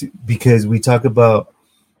nice because we talk about,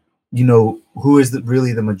 you know, who is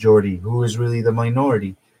really the majority, who is really the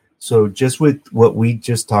minority. So just with what we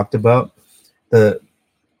just talked about, the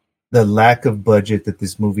lack of budget that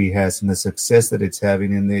this movie has and the success that it's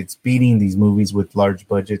having, and it's beating these movies with large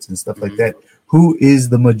budgets and stuff like that. Who is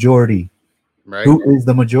the majority? Right. Who is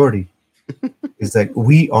the majority? It's like,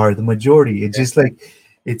 we are the majority. It's just like,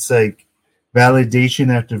 it's like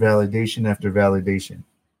validation after validation after validation.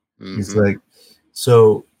 Mm-hmm. It's like,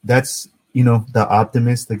 so that's, you know, the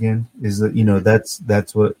optimist again is that, you know, that's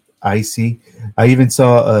what I see. I even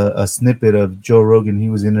saw a snippet of Joe Rogan. He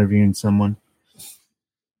was interviewing someone.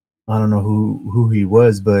 I don't know who he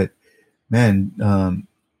was, but man,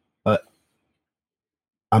 I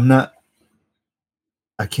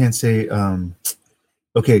can't say,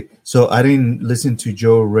 okay, so I didn't listen to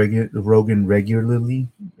Joe Rogan regularly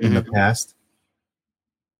in the past.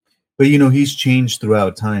 But, you know, he's changed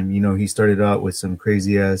throughout time. You know, he started out with some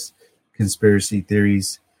crazy ass conspiracy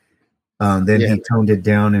theories. Then he toned it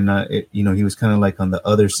down and, you know, he was kind of like on the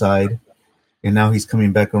other side. And now he's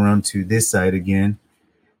coming back around to this side again.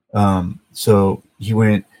 So he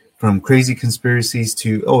went from crazy conspiracies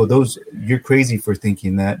to, you're crazy for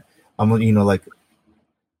thinking that. You know, like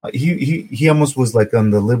he almost was like on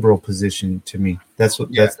the liberal position to me. That's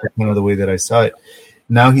kind of the way that I saw it.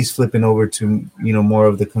 Now he's flipping over to, you know, more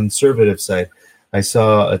of the conservative side. I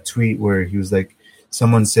saw a tweet where he was like,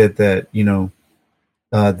 someone said that, you know,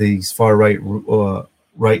 these far right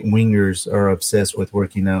wingers are obsessed with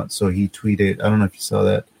working out. So he tweeted, I don't know if you saw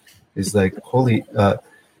that. It's like, holy,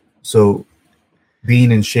 so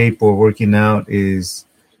being in shape or working out is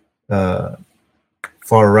far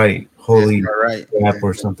right, holy crap,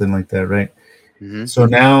 or something like that, right? Mm-hmm. So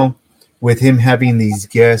now, with him having these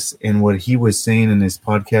guests and what he was saying in his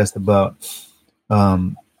podcast about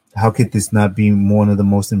how could this not be one of the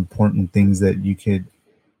most important things that you could,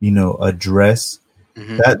 you know, address,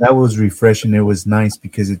 that was refreshing. It was nice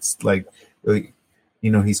because it's like,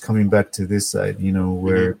 you know, he's coming back to this side, you know,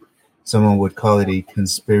 where someone would call it a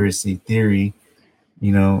conspiracy theory,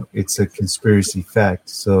 you know, it's a conspiracy fact.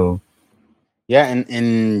 So yeah,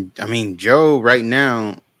 and I mean, Joe right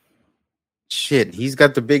now, shit, he's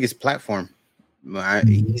got the biggest platform.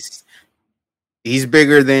 He's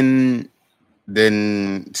bigger than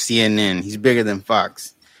CNN. He's bigger than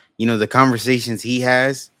Fox. You know, the conversations he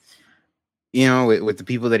has, you know, with the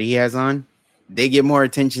people that he has on, they get more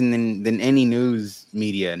attention than any news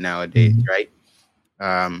media nowadays, right?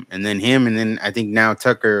 And then him, and then I think now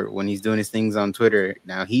Tucker, when he's doing his things on Twitter,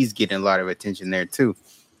 now he's getting a lot of attention there too.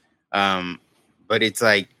 But it's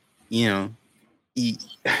like, you know,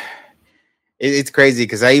 it's crazy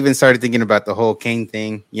because I even started thinking about the whole Kane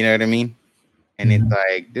thing. You know what I mean? And it's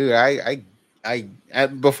like, dude, I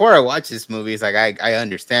before I watch this movie, it's like I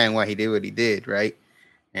understand why he did what he did, right?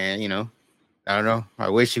 And you know, I don't know. I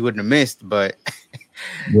wish he wouldn't have missed, but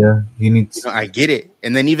yeah, he needs. You know, I get it.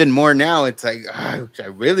 And then even more now, it's like I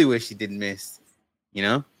really wish he didn't miss. You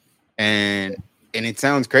know, and it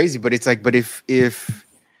sounds crazy, but it's like, but if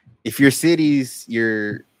your cities,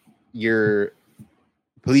 your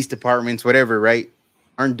police departments, whatever, right,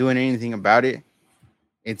 aren't doing anything about it,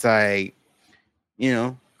 it's like, you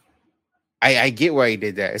know, I get why he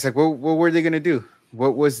did that. It's like, what were they gonna do?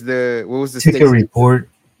 What was the take a report?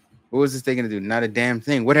 What was the state gonna do? Not a damn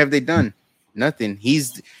thing. What have they done? Nothing.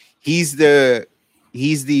 They're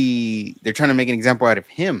trying to make an example out of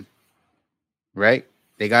him, right?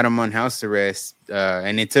 They got him on house arrest,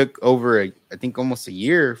 and it took over, I think, almost a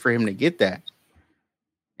year for him to get that.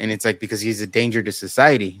 And it's like, because he's a danger to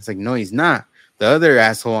society. It's like, no, he's not. The other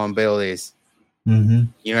asshole on bail is. Mm-hmm.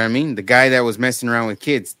 You know what I mean? The guy that was messing around with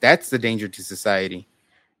kids, that's the danger to society.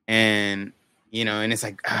 And, and it's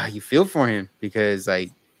like, you feel for him because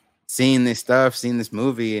like seeing this stuff, seeing this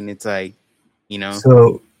movie, and it's like,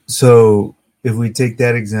 So if we take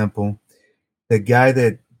that example,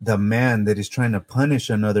 the man that is trying to punish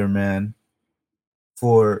another man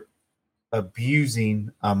for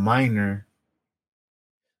abusing a minor,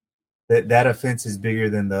 that offense is bigger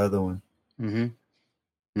than the other one. mm-hmm,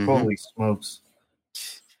 mm-hmm. Holy smokes.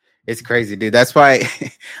 It's crazy, dude. That's why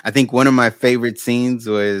I think one of my favorite scenes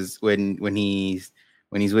was when he's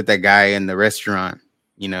with that guy in the restaurant,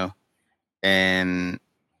 you know, and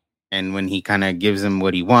when he kind of gives him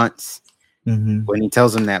what he wants, Mm-hmm. when he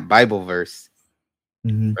tells him that Bible verse,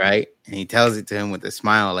 Mm-hmm. right? And he tells it to him with a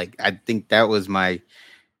smile. Like I think that was my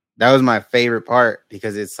favorite part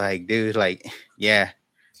because it's like, dude, like, yeah,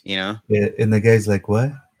 Yeah, and the guy's like,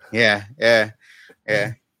 "What?" yeah, yeah,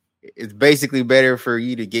 yeah. It's basically better for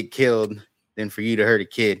you to get killed than for you to hurt a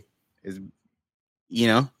kid. Is you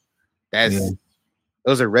know, Yeah,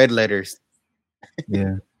 those are red letters.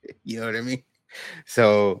 yeah. You know what I mean?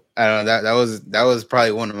 So I don't know, that was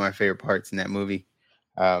probably one of my favorite parts in that movie.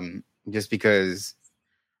 Just because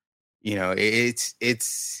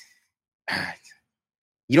it's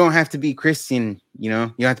you don't have to be Christian, you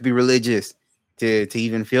don't have to be religious to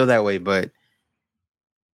even feel that way, but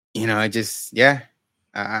I just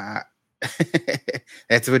uh,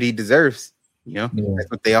 that's what he deserves. Yeah. That's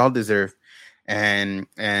what they all deserve. And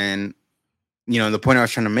the point I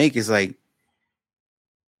was trying to make is like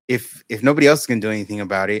if nobody else can do anything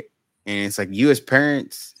about it, and it's like you as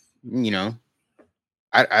parents,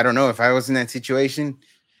 I don't know if I was in that situation.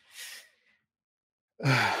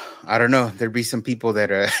 I don't know. There'd be some people that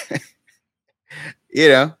you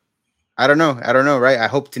know, I don't know, right? I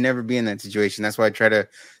hope to never be in that situation. That's why I try to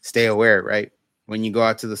stay aware, right? When you go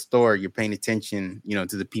out to the store, you're paying attention,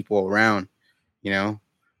 to the people around, you know.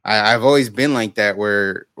 I've always been like that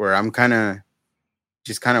where I'm kind of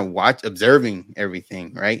observing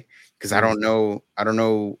everything, right? Because I don't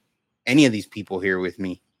know any of these people here with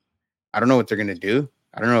me. I don't know what they're gonna do.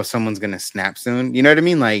 I don't know if someone's gonna snap soon. You know what I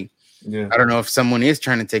mean? Like, Yeah. I don't know if someone is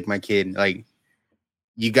trying to take my kid. Like,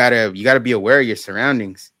 you gotta be aware of your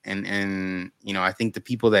surroundings, and I think the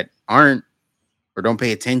people that aren't or don't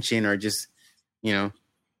pay attention or just you know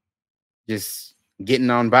just getting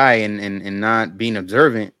on by and not being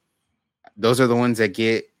observant, those are the ones that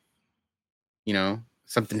get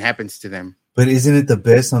something happens to them. But isn't it the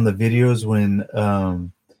best on the videos when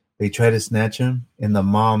they try to snatch him and the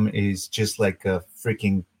mom is just like a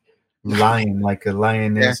freaking lion, like a Yeah.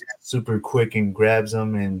 lioness, super quick and grabs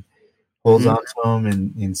him and holds Hmm. on to him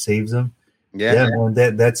and saves him? Yeah. Yeah,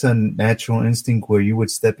 man, that's a natural instinct where you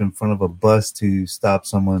would step in front of a bus to stop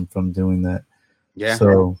someone from doing that. Yeah.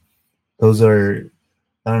 So those are,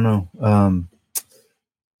 I don't know.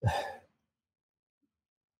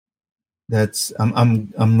 That's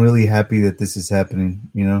I'm really happy that this is happening.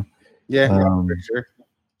 Yeah. For Um, sure.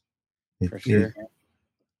 it For it sure.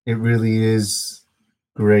 it really is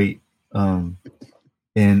great. Um,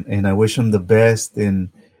 and I wish him the best. And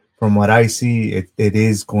from what I see, it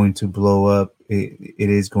is going to blow up. It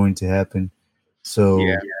is going to happen. Yeah. So,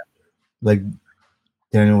 like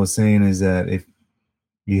Daniel was saying, is that if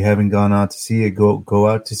you haven't gone out to see it, go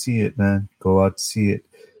out to see it, man. Go out to see it,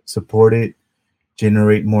 support it,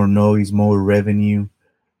 generate more noise, more revenue.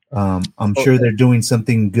 I'm Oh, sure they're doing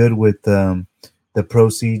something good with the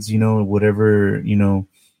proceeds.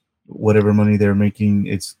 Whatever money they're making,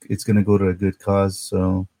 it's gonna go to a good cause.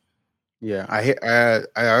 So yeah.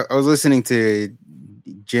 I was listening to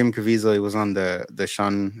Jim Caviezel. He was on the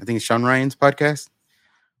Sean, I think it's Sean Ryan's podcast.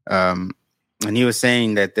 Um, and he was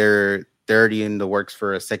saying that they're already in the works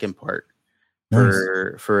for a second part nice.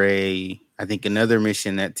 for I think another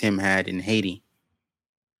mission that Tim had in Haiti.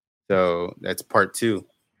 So that's part two.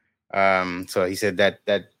 So he said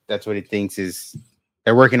that's what he thinks is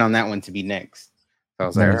they're working on that one to be next. So I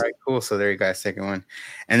was like, all Nice. right, cool. So there you got a second one.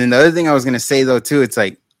 And then the other thing I was gonna say though too, it's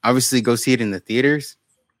like obviously go see it in the theaters,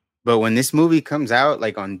 but when this movie comes out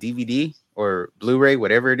like on DVD or Blu-ray,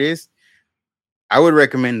 whatever it is, I would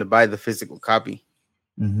recommend to buy the physical copy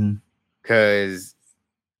Mm-hmm. because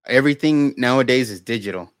everything nowadays is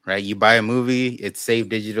digital, right? You buy a movie, it's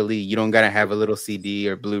saved digitally. You don't gotta have a little CD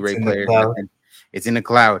or It's Blu-ray in the player, cloud. nothing. It's in the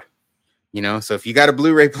cloud. So if you got a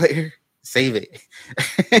Blu-ray player, save it.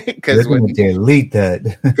 They're Because when gonna delete that.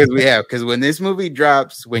 because when this movie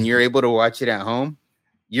drops, when you're able to watch it at home,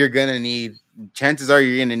 you're gonna need, chances are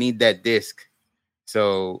you're gonna need that disc.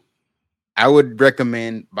 So I would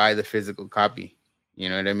recommend buy the physical copy. You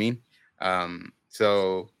know what I mean?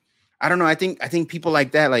 So I don't know. I think people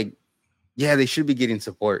like that, like yeah, they should be getting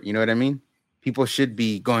support. You know what I mean? People should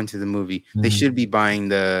be going to the movie. They Mm. should be buying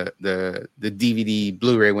the DVD,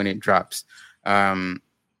 Blu-ray when it drops. Um,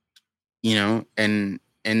 you know, and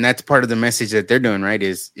that's part of the message that they're doing, right?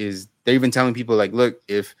 Is they're even telling people like, look,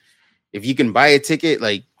 if you can buy a ticket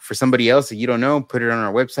like for somebody else that you don't know, put it on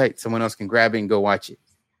our website. Someone else can grab it and go watch it.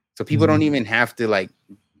 So people don't even have to like,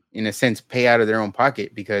 in a sense, pay out of their own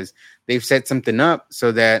pocket because they've set something up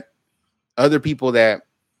so that other people that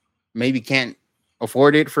maybe can't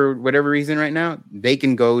afford it for whatever reason right now, they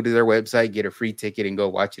can go to their website, get a free ticket, and go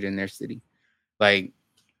watch it in their city. Like,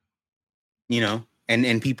 you know,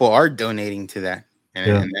 and people are donating to that,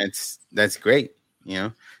 and that's great, you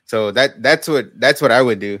know. So that's what I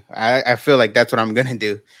would do. I feel like that's what I'm gonna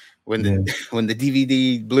do when the when the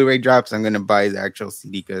DVD Blu-ray drops. I'm gonna buy the actual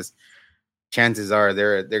CD because chances are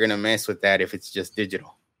they're gonna mess with that if it's just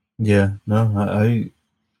digital. Yeah, no, I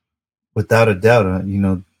without a doubt, you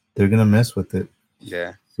know, they're gonna mess with it.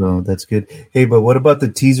 Yeah. So that's good. Hey, but what about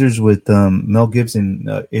the teasers with Mel Gibson?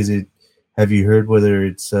 Is it? Have you heard whether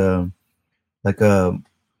it's like a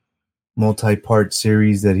multi-part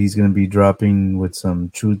series that he's going to be dropping with some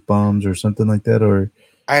truth bombs or something like that? Or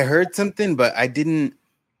I heard something, but I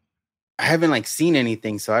haven't like seen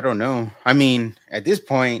anything, so I don't know. I mean, at this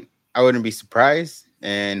point, I wouldn't be surprised,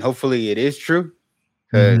 and hopefully it is true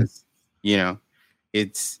because you know,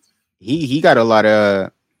 it's he got a lot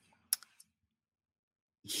of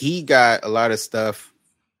stuff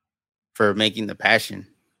for making The Passion.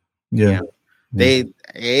 Yeah. You know?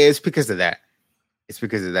 It's because of that. It's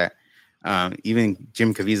because of that. Even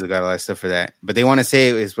Jim Caviezel got a lot of stuff for that. But they want to say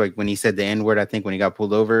it was like when he said the N-word, I think when he got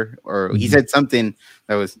pulled over, or he said something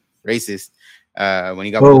that was racist. When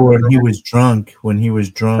he got pulled when over. he was drunk,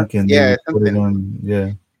 and yeah, they put it on,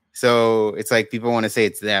 yeah. So it's like people want to say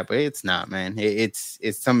it's that, but it's not, man. It's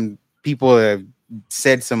some people have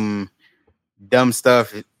said some dumb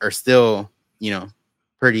stuff are still, you know,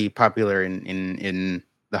 pretty popular in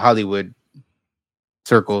the Hollywood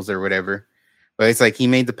circles or whatever. But it's like he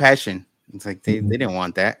made The Passion. It's like they didn't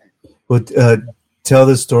want that. But tell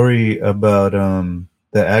the story about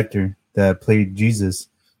the actor that played Jesus.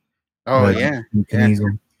 Oh yeah.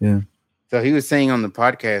 Yeah. So he was saying on the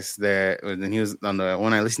podcast that when he was on the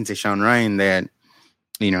one I listened to Sean Ryan that,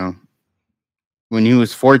 you know, when he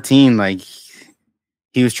was 14, like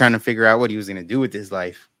he was trying to figure out what he was going to do with his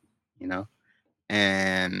life, you know,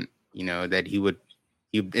 and you know that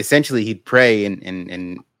he'd pray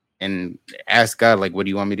and ask God, like, what do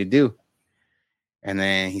you want me to do? And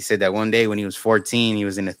then he said that one day when he was 14, he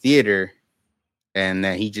was in a theater and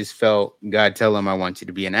that he just felt God tell him, I want you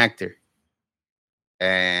to be an actor.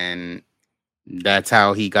 And that's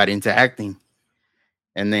how he got into acting.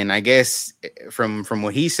 And then I guess from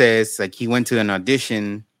what he says, like he went to an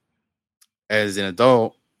audition as an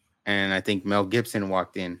adult, and I think Mel Gibson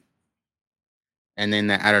walked in. And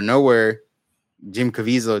then out of nowhere, Jim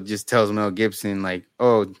Caviezel just tells Mel Gibson, like,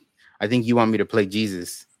 oh, I think you want me to play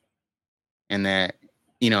Jesus. And that,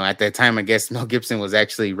 you know, at that time, I guess Mel Gibson was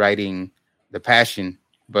actually writing The Passion,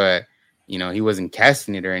 but, you know, he wasn't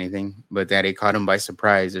casting it or anything, but that it caught him by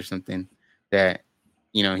surprise or something that,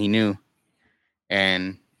 you know, he knew.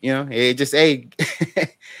 And, you know, it just, hey,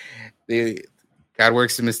 God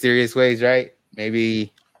works in mysterious ways, right?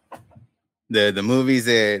 Maybe the movies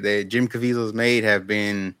that Jim Caviezel's made have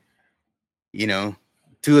been, you know,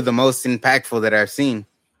 two of the most impactful that I've seen,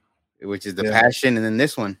 which is The Passion and then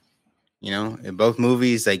this one. You know, in both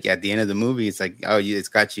movies, like at the end of the movie, it's like, oh, it's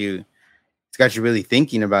got you really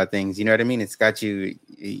thinking about things. You know what I mean? It's got you,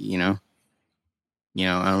 you know,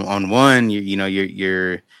 on one,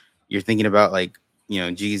 you're thinking about like, you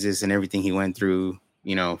know, Jesus and everything he went through,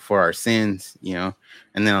 you know, for our sins, you know,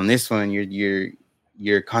 and then on this one,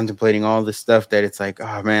 you're contemplating all the stuff that it's like,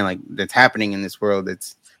 oh man, like that's happening in this world.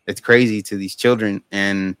 That's crazy to these children,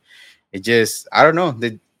 and it just, I don't know.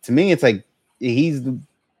 To me, it's like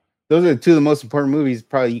those are two of the most important movies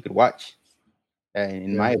probably you could watch,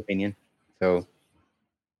 in my opinion. So,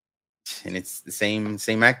 and it's the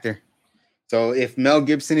same actor. So if Mel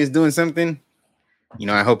Gibson is doing something, you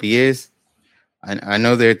know, I hope he is. I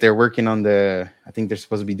know they're working on I think they're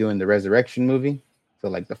supposed to be doing the Resurrection movie. So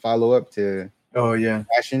like the follow up to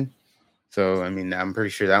Passion. So I mean, I'm pretty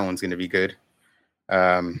sure that one's going to be good.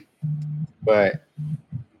 But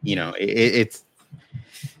you know, it's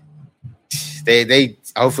they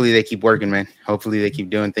hopefully they keep working, man. Hopefully they keep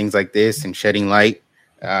doing things like this and shedding light.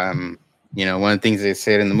 You know, one of the things they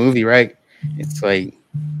said in the movie, right? It's like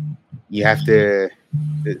you have to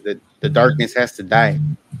the darkness has to die.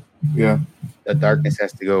 Yeah. The darkness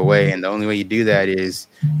has to go away, and the only way you do that is,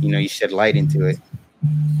 you know, you shed light into it.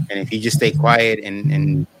 And if you just stay quiet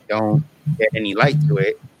and don't get any light to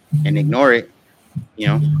it and ignore it,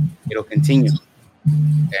 it'll continue.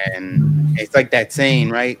 And it's like that saying,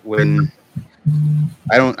 right? When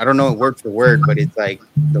I don't know it word for word, but it's like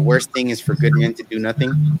the worst thing is for good men to do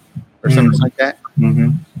nothing or something like that.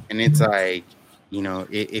 Mm-hmm. And it's like,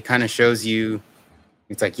 it kind of shows you,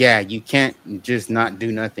 it's like, yeah, you can't just not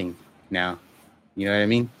do nothing now. You know what I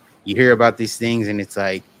mean? You hear about these things and it's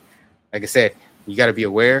like I said, you got to be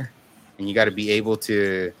aware and you got to be able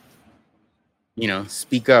to,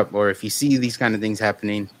 speak up. Or if you see these kind of things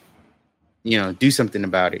happening, do something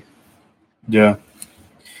about it. Yeah.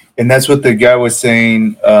 And that's what the guy was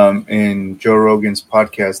saying in Joe Rogan's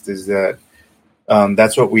podcast, is that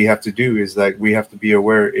that's what we have to do, is like we have to be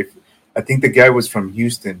aware. If I think the guy was from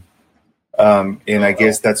Houston, and I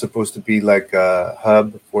guess that's supposed to be like a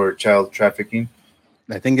hub for child trafficking.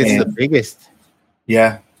 I think it's the biggest.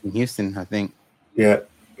 Yeah. In Houston, I think. Yeah.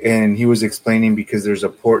 And he was explaining because there's a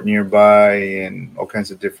port nearby and all kinds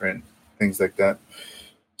of different things like that.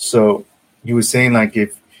 So he was saying, like,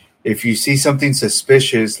 if you see something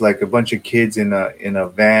suspicious, like a bunch of kids in a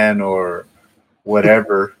van or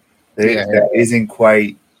whatever, that isn't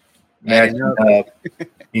quite matching up,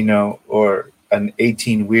 or an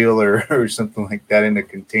 18-wheeler or something like that in a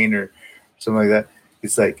container, something like that.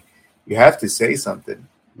 It's like you have to say something.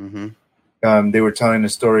 Mm-hmm. They were telling a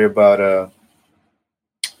story about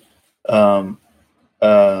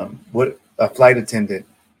what a flight attendant.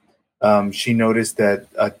 She noticed that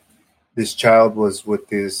this child was with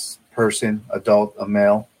this person, adult, a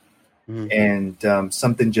male, and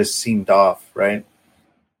something just seemed off, right?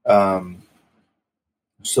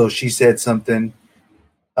 So she said something,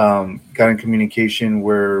 got in communication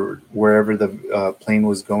wherever the plane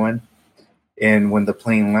was going. And when the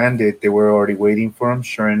plane landed, they were already waiting for him.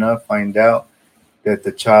 Sure enough, find out that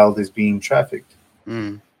the child is being trafficked.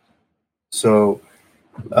 Mm. So,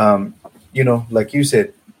 like you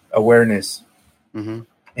said, awareness, and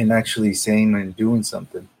actually saying and doing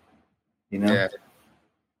something, Yeah,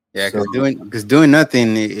 because doing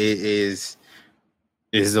nothing is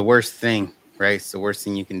the worst thing, right? It's the worst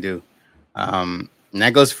thing you can do. And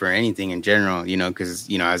that goes for anything in general, because,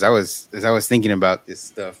 as I was thinking about this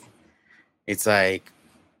stuff, it's like,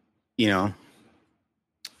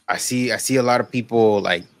 I see a lot of people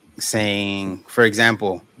like saying, for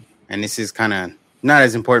example, and this is kind of not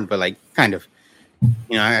as important, but like kind of,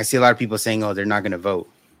 I see a lot of people saying, oh, they're not going to vote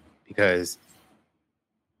because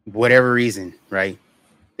whatever reason, right?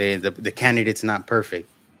 The candidate's not perfect.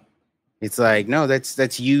 It's like, no,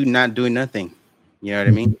 that's you not doing nothing. You know what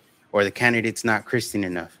I mean? Or the candidate's not Christian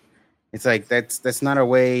enough. It's like that's not a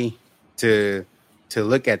way to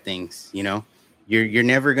look at things. You're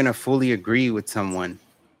never gonna fully agree with someone.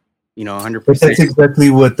 100%. But that's exactly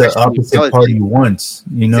what the opposite party wants.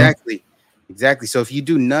 Exactly. So if you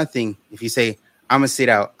do nothing, if you say I'm gonna sit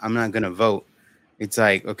out, I'm not gonna vote, it's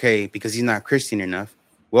like, okay, because he's not Christian enough.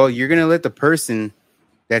 Well, you're gonna let the person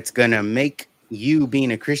that's gonna make you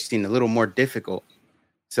being a Christian a little more difficult.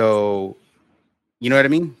 So, you know what I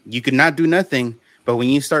mean? You could not do nothing, but when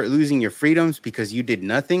you start losing your freedoms because you did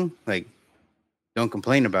nothing, like, don't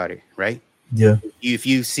complain about it, right? Yeah. If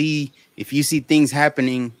you see things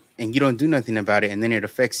happening and you don't do nothing about it, and then it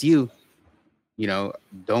affects you,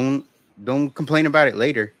 don't complain about it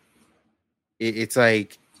later. It's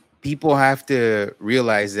like people have to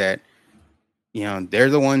realize that, they're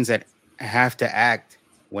the ones that have to act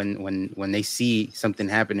when they see something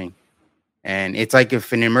happening. And it's like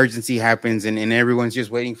if an emergency happens and everyone's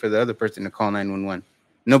just waiting for the other person to call 911.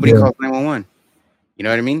 Nobody calls 911. You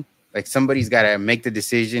know what I mean? Like somebody's got to make the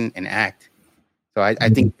decision and act. So I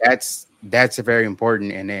think that's very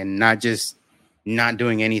important, and not just not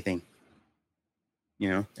doing anything.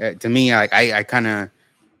 To me, like I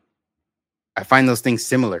find those things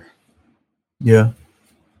similar. Yeah.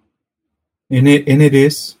 And it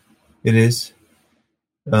is.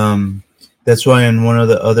 That's why in one of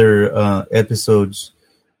the other episodes,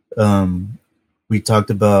 we talked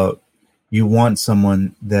about you want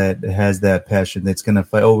someone that has that passion, that's going to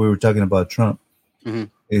fight. Oh, we were talking about Trump.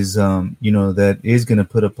 Is that is going to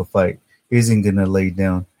put up a fight, isn't going to lay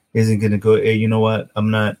down, isn't going to go, hey, you know what, I'm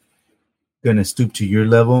not going to stoop to your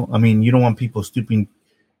level. I mean, you don't want people stooping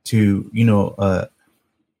to a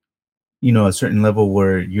certain level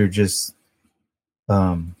where you're just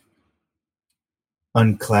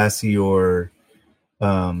unclassy or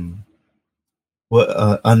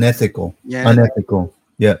unethical. Unethical.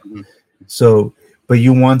 Yeah. So, but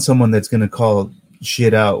you want someone that's going to call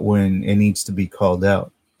shit out when it needs to be called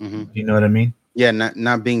out. You know what I mean? Yeah,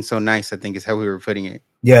 not being so nice, I think, is how we were putting it.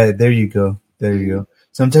 Yeah, there you go. You go.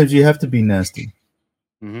 Sometimes you have to be nasty.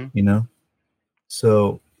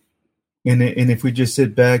 So And if we just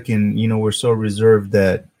sit back and we're so reserved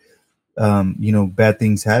that bad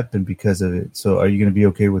things happen because of it. So are you going to be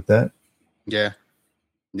okay with that? Yeah.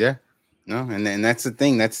 Yeah. No, and that's the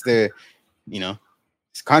thing. That's the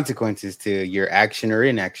consequences to your action or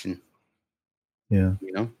inaction. Yeah.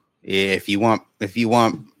 If you want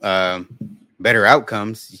better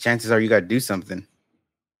outcomes, chances are you got to do something.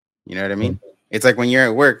 You know what I mean? It's like when you're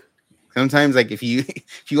at work. Sometimes, like if you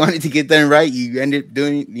if you want it to get done right, you end up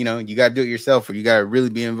doing. You got to do it yourself, or you got to really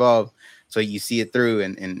be involved so you see it through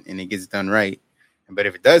and it gets done right. But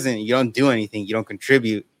if it doesn't, you don't do anything, you don't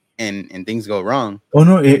contribute, and things go wrong. Oh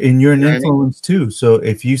no, and you're an You know what I mean? influence too. So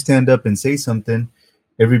if you stand up and say something,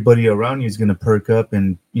 everybody around you is going to perk up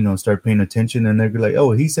and start paying attention, and they're like,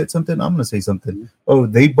 "Oh, he said something. I'm going to say something. Mhm. Oh,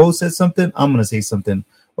 they both said something. I'm going to say something.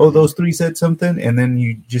 Oh, Mhm. those three said something," and then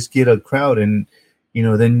you just get a crowd, and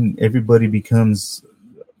then everybody becomes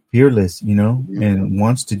fearless, Mhm. and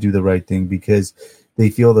wants to do the right thing because they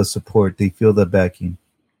feel the support, they feel the backing.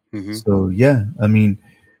 Mhm. So yeah, I mean,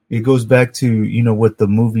 it goes back to what the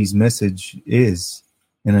movie's message is,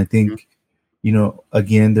 and I Mhm. think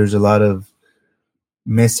again, there's a lot of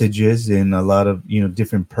messages and a lot of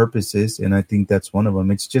different purposes, and I think that's one of them.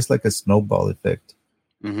 It's just like a snowball effect.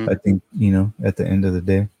 Mhm. I think at the end of the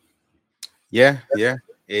day. Yeah, yeah.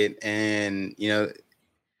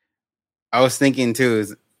 I was thinking too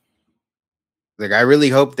is like I really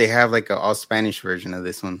hope they have like a all Spanish version of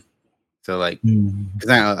this one. So like, Mhm. because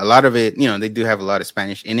a lot of it, they do have a lot of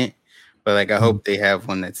Spanish in it, but like I hope they have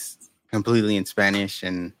one that's completely in Spanish,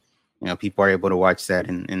 and people are able to watch that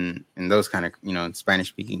in those kind of Spanish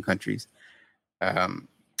speaking countries. Um,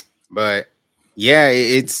 but yeah,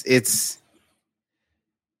 it's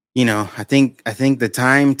I think the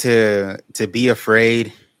time to be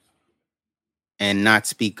afraid and not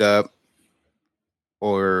speak up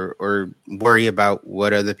or worry about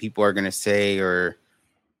what other people are gonna say or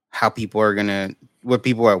how people are gonna what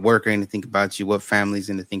people at work are gonna think about you, what family's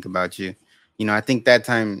gonna think about you. I think that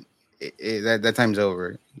time that time's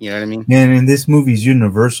over. You know what I mean? And in this movie's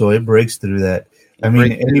universal, it breaks through that. I It mean,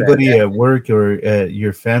 breaks through that. anybody at work or at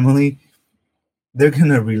your family, they're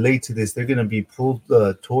gonna relate to this. They're gonna be pulled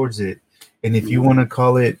towards it. And if you Mhm. want to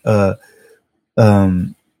call it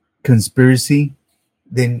um, conspiracy,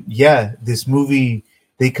 then yeah, this movie,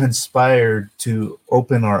 they conspired to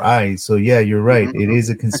open our eyes. So yeah, you're right. Mhm. It is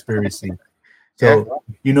a conspiracy. Yeah. So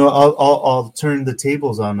I'll turn the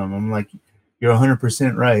tables on them. I'm like, you're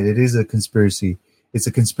 100% right. It is a conspiracy. It's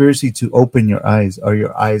a conspiracy to open your eyes. Are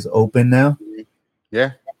your eyes open now? Mhm.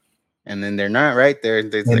 Yeah. And then they're not right there.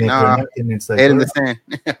 It's And like, if they're nah, not, then it's like, head all in the right,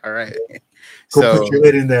 sand. All right. go put So your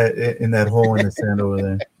head in that hole in the sand over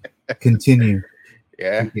there. Continue.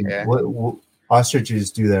 yeah, Continue. yeah. What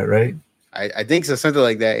ostriches do that, right? I think so, something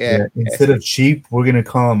like that. Yeah. Yeah. Instead of sheep, we're gonna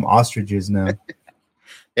call them ostriches now.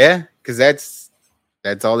 Yeah, because that's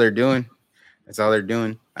all they're doing. That's all they're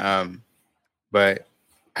doing. But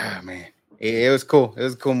man, it was cool. It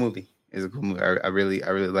was a cool movie. It was a cool movie. I really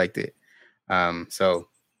liked it. So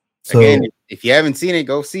again, So if you haven't seen it,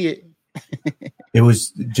 go see it. it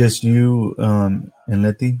was just you and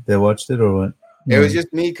Letty that watched it, or what? It was Or,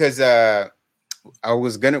 just me because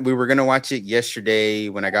we were gonna watch it yesterday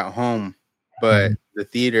when I got home, but Mhm. the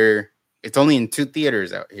theater, it's only in 2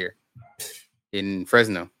 theaters out here in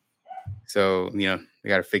Fresno. So, we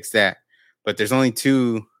got to fix that. But there's only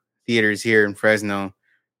 2 theaters here in Fresno.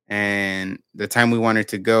 And the time we wanted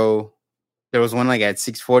to go, there was one like at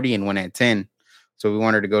 6:40 and one at 10. So we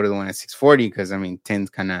wanted to go to the one at 6:40 because, I mean, 10's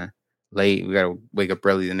kind of late. We got to wake up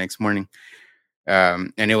early the next morning.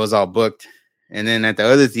 And it was all booked. And then at the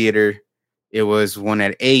other theater, it was one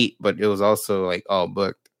at 8, but it was also like all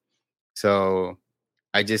booked. So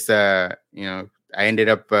I just, I ended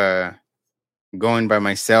up going by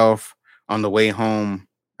myself. On the way home,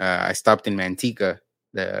 I stopped in Manteca,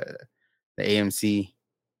 the AMC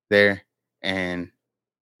there, and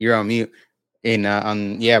you're on mute. In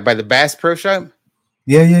on yeah, by the Bass Pro Shop.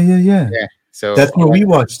 yeah. Yeah. So That's where we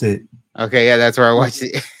watched it. okay, yeah, that's where I watched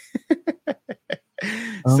it.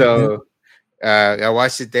 Okay. So I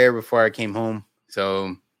watched it there before I came home.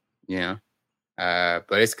 So you know,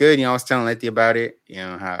 but it's good. I was telling Letty about it.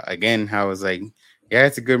 How I was like, yeah,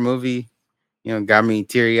 it's a good movie. Got me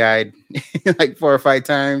teary eyed like 4 or 5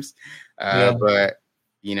 times. Yeah. But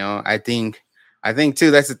I think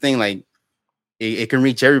too, that's the thing. Like it can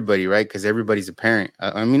reach everybody, right? Because everybody's a parent.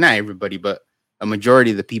 I mean, not everybody, but a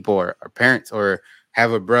majority of the people are parents or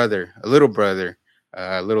have a brother, a little brother,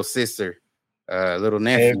 a little sister, a little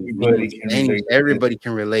nephew, Everybody niece, can relate to it. everybody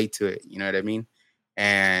can relate to it. You know what I mean?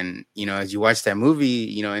 And as you watch that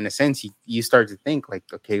movie, in a sense, you start to think like,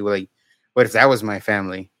 okay, well, like, what if that was my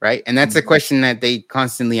family, right? And that's a question that they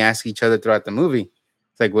constantly ask each other throughout the movie.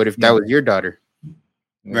 It's like, what if that was your daughter,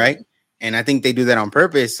 right? And I think they do that on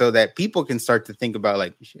purpose so that people can start to think about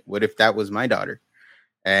like, what if that was my daughter?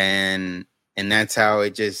 And that's how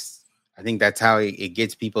it just, I think that's how it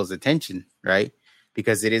gets people's attention, right?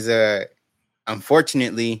 Because it is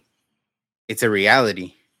unfortunately, it's a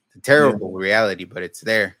reality, it's a terrible reality, but it's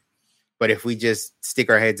there. But if we just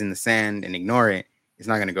stick our heads in the sand and ignore it, it's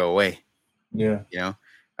not going to go away. Yeah. You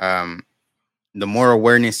know, the more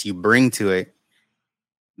awareness you bring to it,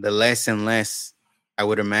 the less and less I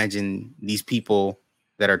would imagine these people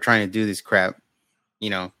that are trying to do this crap, you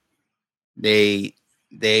know, they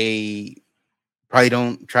probably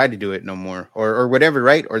don't try to do it no more or whatever,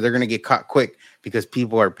 right? Or they're going to get caught quick because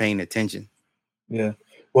people are paying attention. Yeah.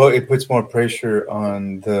 Well, it puts more pressure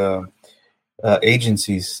on the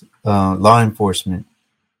agencies, law enforcement.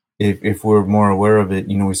 If we're more aware of it,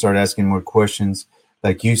 we start asking more questions.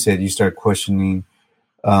 Like you said, you start questioning,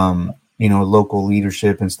 local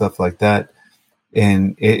leadership and stuff like that.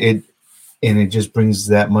 And it just brings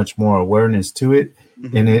that much more awareness to it.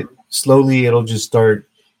 Mm-hmm. And it slowly, it'll just start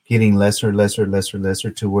getting lesser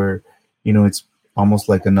to where, it's almost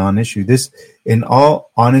like a non-issue. This, in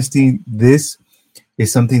all honesty, this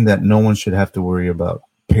is something that no one should have to worry about,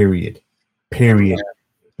 period.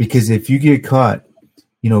 Because if you get caught,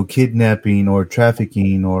 kidnapping or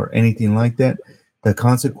trafficking or anything like that, the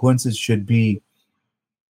consequences should be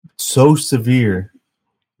so severe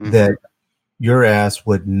that your ass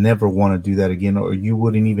would never want to do that again, or you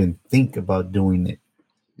wouldn't even think about doing it.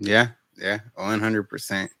 Yeah,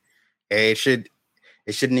 100%. It shouldn't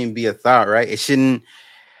even be a thought, right? It shouldn't,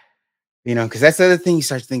 because that's the other thing you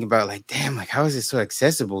start to think about, like, damn, like, how is it so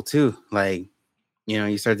accessible too? Like,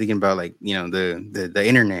 you start thinking about, like, the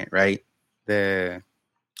internet, right?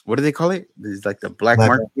 What do they call it? It's like the black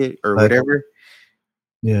market or whatever.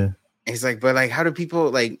 Yeah. It's like, but like, how do people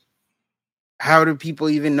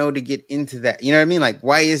even know to get into that? You know what I mean? Like,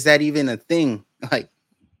 why is that even a thing? Like,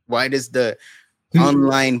 why does the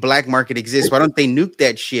online black market exist? Why don't they nuke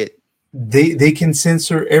that shit? They can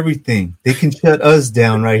censor everything. They can shut us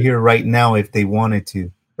down right here, right now, if they wanted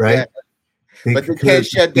to, right? Yeah. But they can't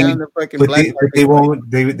shut down the fucking black market.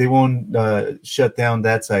 But they won't shut down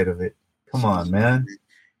that side of it. Come on, man.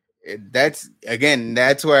 That's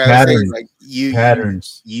where I was saying, like,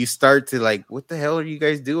 you start to like, what the hell are you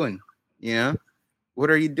guys doing?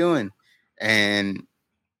 What are you doing? And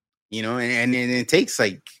and it takes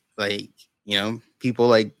like people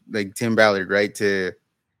like Tim Ballard, right, to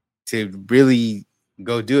really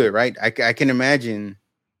go do it, right? I can imagine,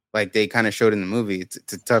 like they kind of showed in the movie,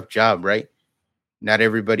 it's a tough job, right? Not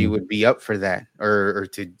everybody would be up for that or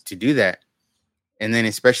to do that. And then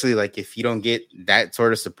especially like if you don't get that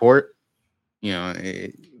sort of support,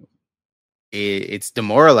 it's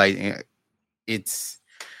demoralizing. It's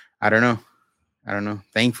I don't know.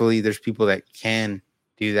 Thankfully, there's people that can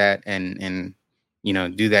do that and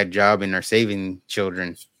do that job and are saving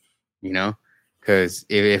children. Because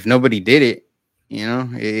if nobody did it,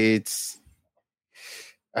 it's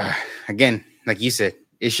again, like you said,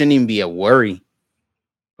 it shouldn't even be a worry.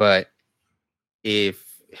 But if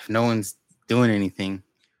no one's doing anything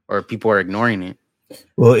or people are ignoring it,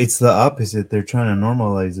 well, it's the opposite. They're trying to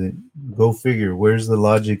normalize it. Go figure. Where's the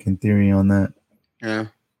logic and theory on that? Yeah,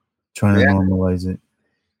 trying to normalize it.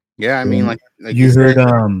 Yeah, I mean, like you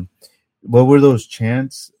heard. What were those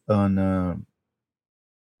chants on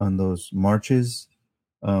those marches?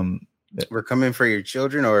 We're coming for your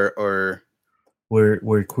children, or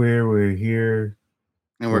we're queer. We're here.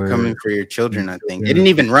 And we're coming for your children, I think. It didn't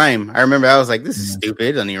even rhyme. I remember I was like, this is stupid.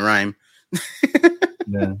 It doesn't even rhyme.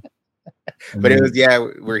 Yeah. But it was,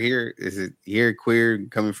 we're here. Is it here, queer,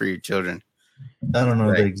 coming for your children? I don't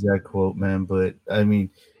know the exact quote, man. But, I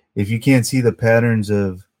mean, if you can't see the patterns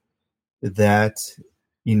of that,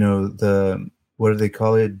 what do they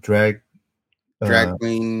call it? Drag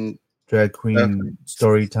queen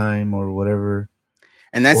story time or whatever.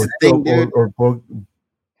 And that's the thing, dude. Or book.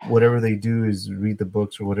 Whatever they do is read the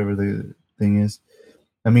books or whatever the thing is.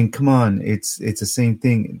 I mean, come on, it's the same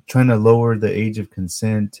thing. Trying to lower the age of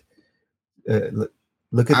consent. Look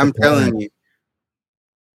at. I'm telling you,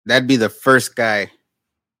 that'd be the first guy.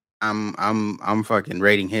 I'm fucking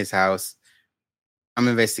raiding his house. I'm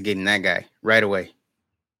investigating that guy right away.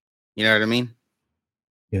 You know what I mean?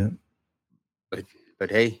 Yeah. But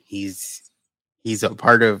hey, he's a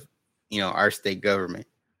part of our state government.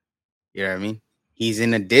 You know what I mean? He's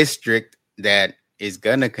in a district that is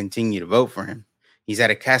gonna continue to vote for him. He's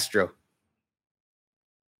at a Castro.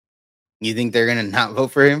 You think they're gonna not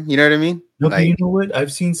vote for him? You know what I mean? No, but you Like, know what?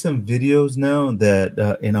 I've seen some videos now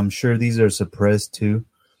that, and I'm sure these are suppressed too,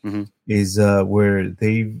 mm-hmm, is where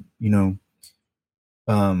they,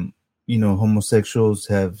 um, homosexuals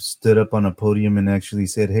have stood up on a podium and actually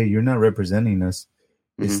said, "Hey, you're not representing us."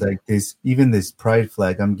 mm-hmm. It's like this, even this pride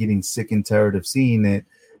flag. I'm getting sick and tired of seeing it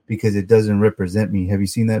because it doesn't represent me. Have you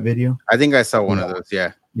seen that video? I think I saw one Yeah. of those.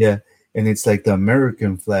 Yeah. Yeah, and it's like the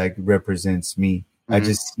American flag represents me. I Mm-hmm,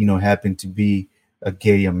 just, happen to be a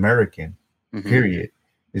gay American. mm-hmm. Period.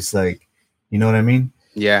 It's like, you know what I mean?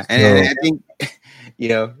 Yeah, and So I think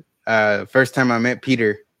first time I met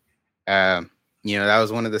Peter, that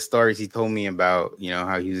was one of the stories he told me about.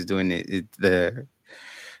 How he was doing the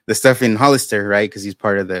stuff in Hollister, right? Because he's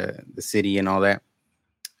part of the city and all that,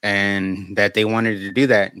 and that they wanted to do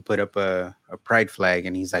that and put up a pride flag.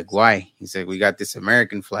 And he's like, why? He said, we got this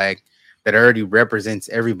American flag that already represents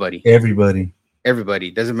everybody. Everybody.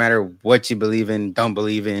 Doesn't matter what you believe in, don't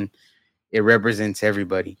believe in. It represents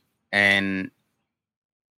everybody. And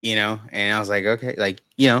and I was like, okay,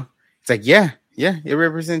 it's like, yeah, it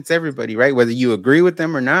represents everybody, right? Whether you agree with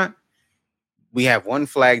them or not, we have one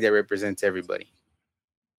flag that represents everybody,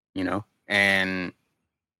 and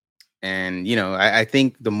I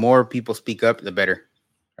think the more people speak up, the better,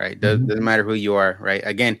 right? Doesn't matter who you are, right?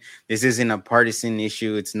 Again, this isn't a partisan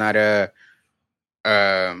issue. It's not a,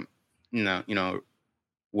 um,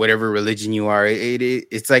 whatever religion you are.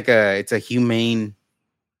 It's like it's a humane,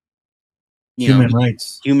 human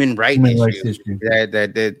rights, human right human rights issue issue.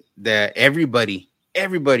 that everybody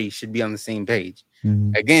should be on the same page.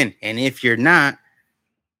 Mhm. Again, and if you're not,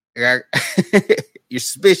 you're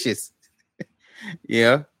suspicious.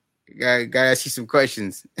 Gotta ask you some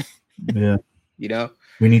questions. Yeah, you know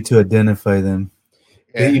we need to identify them.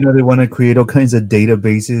 yeah. They want to create all kinds of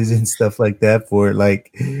databases and stuff like that for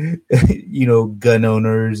like, gun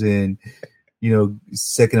owners and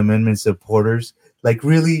Second Amendment supporters. Like,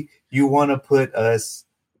 really, you want to put us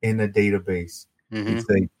in a database? Mm-hmm. It's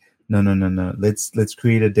like, no. Let's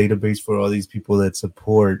create a database for all these people that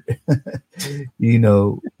support, these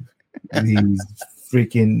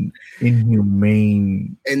freaking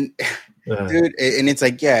inhumane. And dude, and it's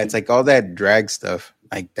like, yeah, it's like all that drag stuff.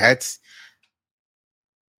 Like, that's,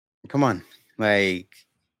 come on, like,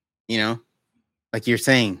 like you're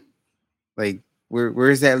saying, like, where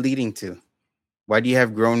is that leading to? Why do you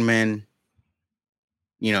have grown men,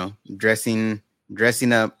 dressing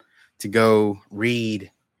up to go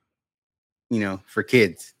read, for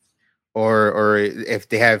kids, or if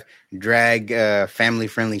they have drag family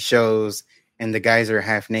friendly shows and the guys are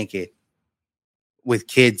half naked with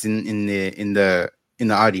kids in the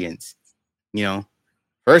audience,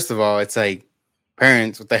 First of all, it's like,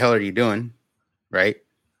 parents, what the hell are you doing, right?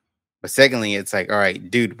 But secondly, it's like, all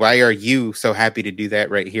right, dude, why are you so happy to do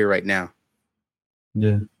that right here, right now?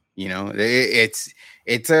 Yeah. It's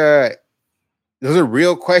those are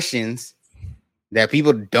real questions that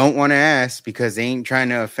people don't want to ask because they ain't trying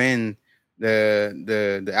to offend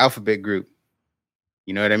the alphabet group.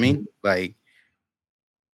 You know what I mean? Like,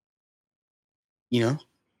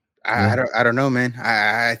 I don't know, man.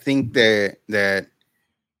 I think that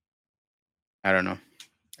I don't know.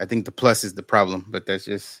 I think the plus is the problem, but that's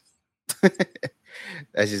just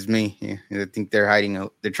that's just me. Yeah. I think they're hiding.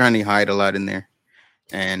 They're trying to hide a lot in there.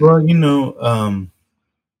 And Well, they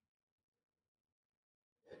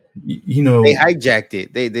hijacked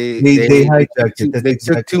it. They hijacked it. That's they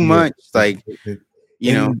took too exactly much. it. Like,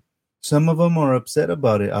 And some of them are upset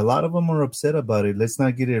about it. A lot of them are upset about it. Let's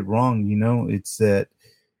not get it wrong. It's that,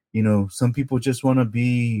 some people just want to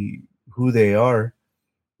be who they are,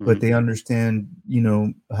 but they understand,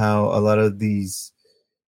 how a lot of these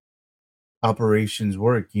operations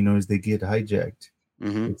work, as they get hijacked.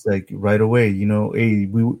 It's like right away, hey,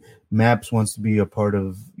 Maps wants to be a part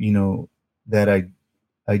of, that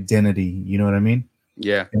identity. You know what I mean?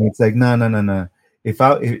 Yeah. And it's like, no. If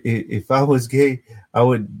I was gay, I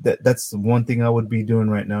would. That's the one thing I would be doing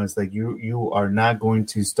right now. It's like, you are not going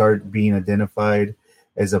to start being identified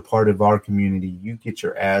as a part of our community. You get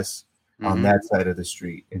your ass on that side of the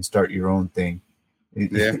street and start your own thing.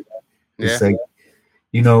 It's like,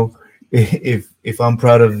 if I'm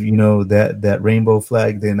proud of that rainbow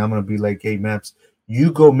flag, then I'm gonna be like, hey, Maps,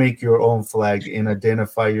 you go make your own flag and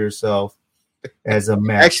identify yourself as a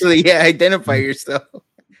map. Actually, yeah, identify yourself.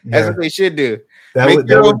 That's what they should do. That would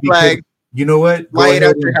be flag. Good. You know what? Go ahead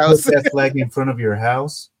and put that flag in front of your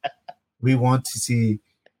house. We want to see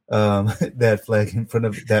that flag in front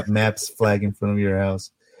of that Maps flag in front of your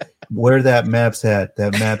house. Wear that Maps hat,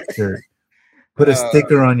 that Maps shirt. Put a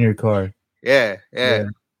sticker on your car. Yeah. Hey,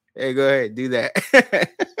 go ahead, do that.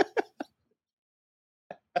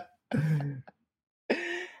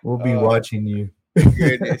 We'll be watching you.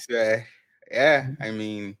 Goodness, man. Yeah, I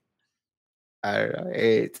mean, I don't know.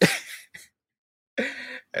 It's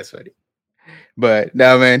that's funny. But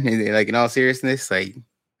no, man. Like in all seriousness, like,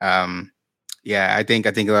 um, yeah, I think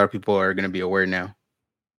a lot of people are gonna be aware now,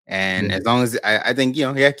 and Yeah. as long as I think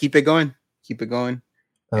yeah, keep it going,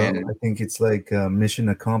 I and think it's like mission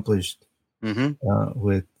accomplished mhm.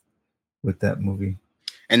 with that movie.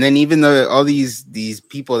 And then even though all these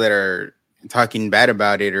people that are talking bad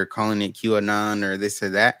about it or calling it QAnon or this or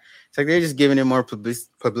that, it's like they're just giving it more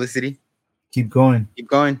publicity. Keep going. Keep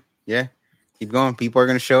going, yeah, keep going. People are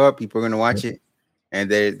gonna show up. People are gonna watch it, and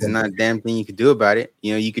there's Yeah. not a damn thing you could do about it.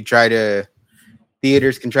 You could try to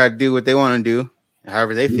theaters can try to do what they want to do,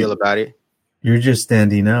 however they feel about it. You're just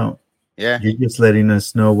standing out. Yeah, You're just letting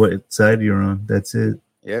us know what side you're on. That's it.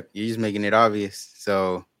 yep. You're just making it obvious.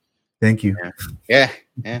 So Thank you. yeah.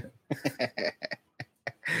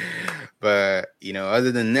 But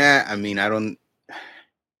other than that, I mean, I don't.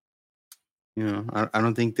 I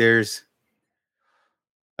don't think there's.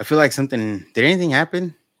 I feel like something. Did anything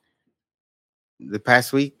happen the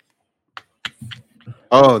past week?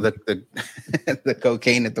 Oh, the the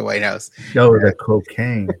cocaine at the White House. Oh, the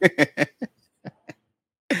cocaine.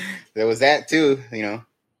 There was that too.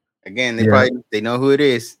 Again, they know who it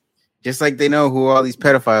is. Just like they know who all these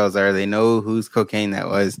pedophiles are. They know whose cocaine that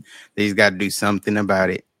was. They just got to do something about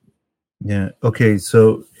it. Yeah. Okay.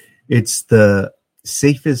 So it's the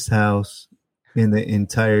safest house in the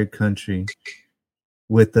entire country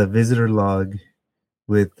with a visitor log,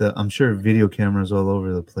 with I'm sure video cameras all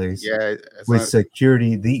over the place. Yeah, with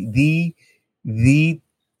security, the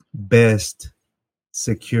best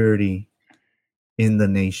security in the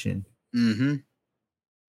nation. Mm-hmm.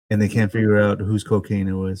 And they can't figure out whose cocaine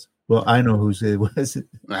it was. Well, I know whose it was.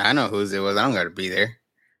 I know whose it was. I don't got to be there.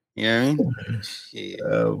 You know what I mean? Shit.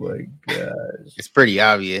 Oh my gosh, it's pretty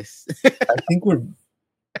obvious. I think we're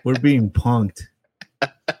being punked.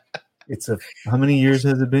 It's how many years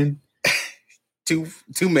has it been? Too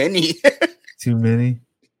many. Too many.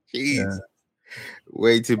 Jeez. Yeah.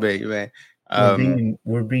 Way too many, man.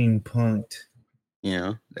 We're being punked.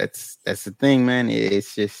 That's the thing, man.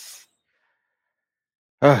 It's just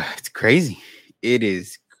it's crazy. It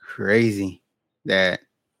is crazy that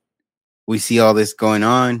we see all this going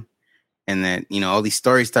on, and that all these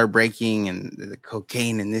stories start breaking, and the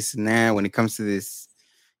cocaine and this and that. When it comes to this,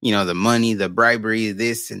 the money, the bribery,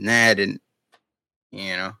 this and that, and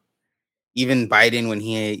even Biden when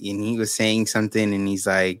he was saying something, and he's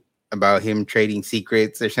like about him trading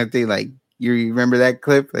secrets or something. Like, you remember that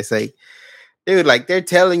clip? It's like, dude, like they're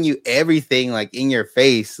telling you everything like in your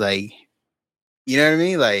face, like, you know what I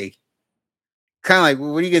mean? Like, kind of like,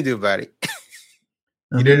 well, what are you gonna do about it?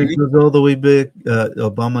 I mean, it goes all the way back.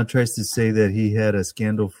 Obama tries to say that he had a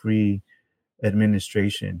scandal-free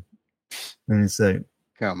administration, and it's like,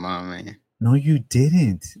 come on, man. No, you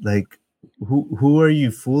didn't. Like, who are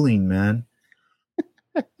you fooling, man?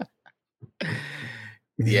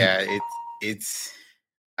 Yeah, it's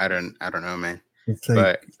I don't know, man. It's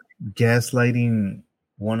like gaslighting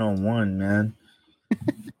 101, man.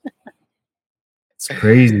 It's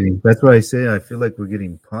crazy. That's why I say I feel like we're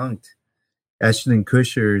getting punked. Ashton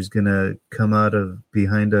Kutcher is gonna come out of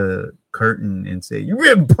behind a curtain and say, "You're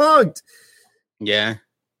getting punked." Yeah,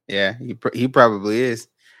 he probably is.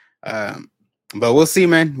 But we'll see,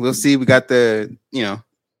 man. We'll see. We got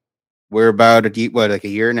we're about like a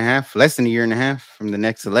year and a half, less than a year and a half from the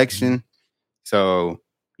next election. So,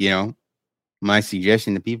 my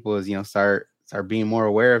suggestion to people is, start being more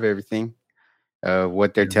aware of everything,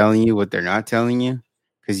 what they're telling you, what they're not telling you.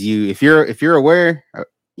 Because if you're aware,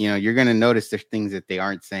 you're gonna notice there's things that they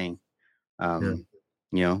aren't saying.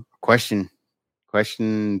 Question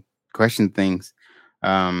things.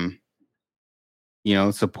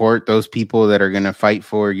 Support those people that are gonna fight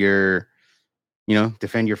for your,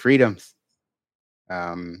 defend your freedoms.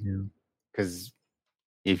 Because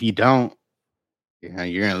if you don't,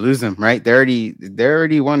 you're gonna lose them, right? They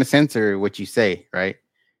already want to censor what you say, right?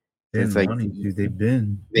 It's like they've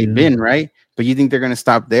been right. But you think they're gonna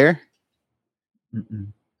stop there? Mm-mm.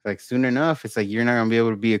 Like, soon enough, it's like you're not gonna be able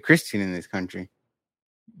to be a Christian in this country.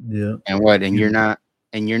 Yeah. And what? And you're not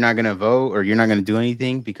gonna vote, or you're not gonna do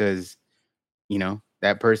anything because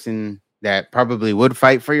that person that probably would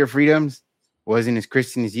fight for your freedoms wasn't as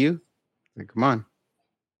Christian as you. Like, come on,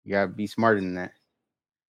 you gotta be smarter than that.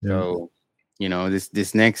 Yeah. So,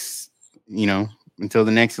 this next, until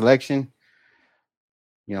the next election,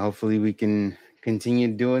 hopefully we can continue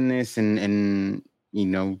doing this and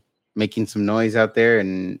making some noise out there,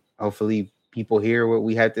 and hopefully people hear what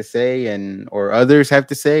we have to say or others have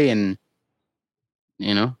to say, and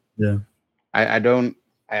Yeah. I don't.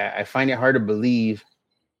 I find it hard to believe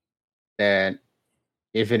that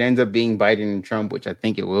if it ends up being Biden and Trump, which I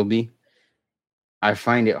think it will be, I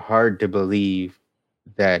find it hard to believe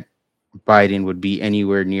that Biden would be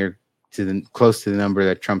anywhere near to the close to the number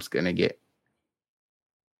that Trump's gonna get.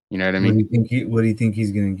 You know what I What do mean? you think? What do you think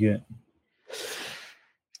he's gonna get?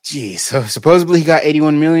 Geez, so supposedly he got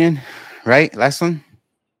 81 million, right? Last one.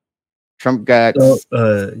 Trump got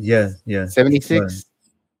Oh, yeah. 76,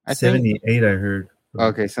 I think. 78. I heard.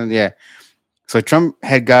 Okay, so yeah. So Trump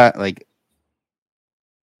had got like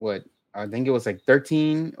what? I think it was like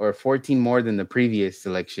 13 or 14 more than the previous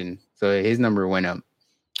election. So his number went up.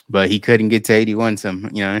 But he couldn't get to 81 some,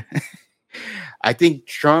 you know. I think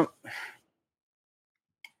Trump,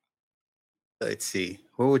 let's see.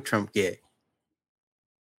 What would Trump get?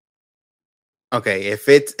 Okay, if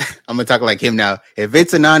it's I'm gonna talk like him now. If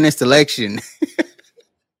it's an honest election,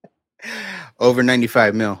 over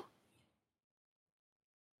 95 mil.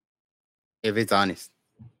 If it's honest.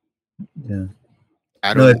 Yeah.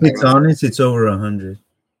 I No, don't. if it's honest, it's over 100.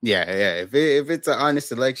 Yeah. If it's an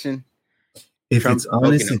honest election, If Trump's it's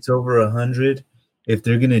honest, it's over 100. If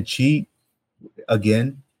they're gonna cheat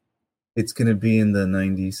again, it's gonna be in the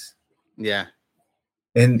 90s. Yeah.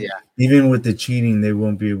 And even with the cheating, they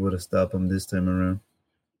won't be able to stop them this time around.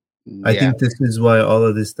 Yeah. I think this is why all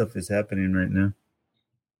of this stuff is happening right now.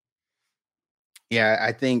 Yeah,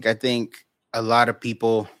 I think a lot of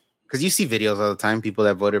people, because you see videos all the time, people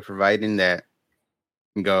that voted for Biden that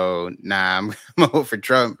go, nah, I'm gonna vote for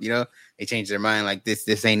Trump. You know, they change their mind like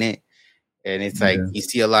this ain't it, and it's like you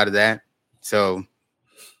see a lot of that. So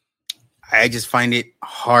I just find it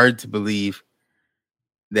hard to believe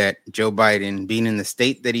that Joe Biden, being in the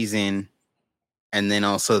state that he's in, and then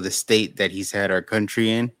also the state that he's had our country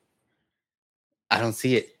in, I don't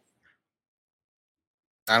see it.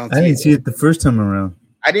 I didn't see it the first time around.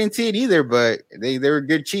 I didn't see it either, but they were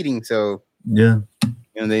good cheating. So yeah,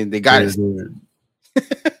 you know they got us.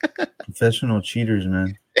 Professional cheaters,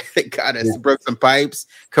 man. They got us. Broke some pipes,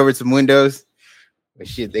 covered some windows, but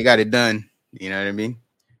shit, they got it done. You know what I mean?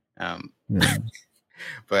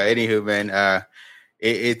 But anywho, man,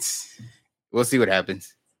 it's we'll see what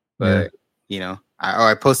happens. But you know,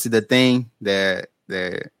 I posted the thing that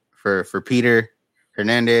for Peter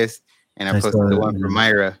Hernandez, and I posted the one for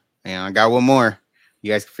Myra. And I got one more.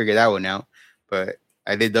 You guys can figure that one out. But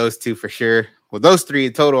I did those two for sure. Well, those three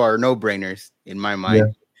in total are no brainers in my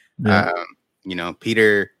mind. You know,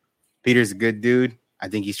 Peter's a good dude. I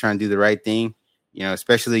think he's trying to do the right thing. You know,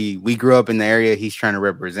 especially we grew up in the area he's trying to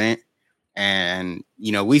represent. And,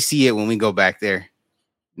 you know, we see it when we go back there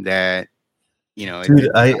that, you know.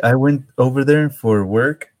 Dude, I went over there for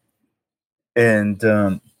work and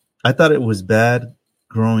I thought it was bad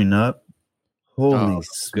growing up. Holy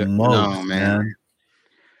smokes, man.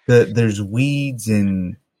 There's weeds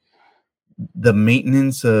and the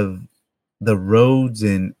maintenance of the roads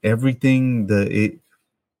and everything. It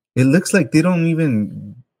looks like they don't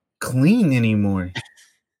even clean anymore.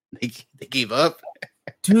 They gave up.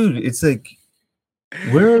 Dude, it's like,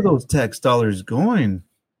 where are those tax dollars going?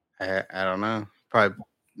 I don't know. Probably,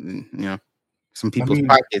 you know, some people's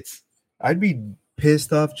pockets. I'd be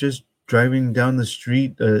pissed off just driving down the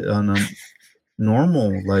street on a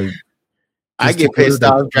normal, like. I get pissed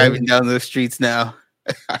off driving down those streets now.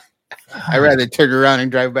 I'd rather turn around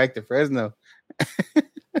and drive back to Fresno.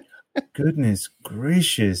 Goodness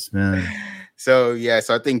gracious, man. So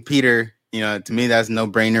I think Peter, you know, to me that's no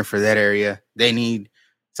brainer for that area. They need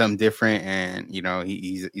something different, and you know,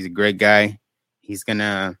 he's a great guy. He's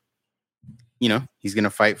gonna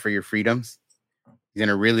fight for your freedoms. He's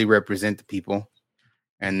gonna really represent the people.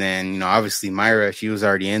 And then, you know, obviously Myra, she was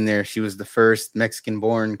already in there. She was the first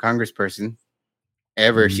Mexican-born congressperson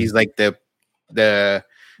ever. She's like the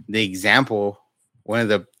example, one of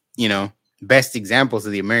the, you know, best examples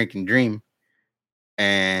of the American dream.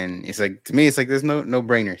 And it's like, to me, it's like there's no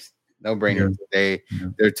brainers.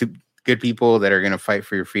 They're two good people that are gonna fight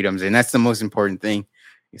for your freedoms, and that's the most important thing.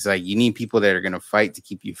 It's like you need people that are gonna fight to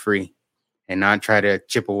keep you free and not try to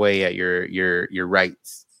chip away at your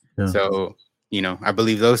rights. So, you know, I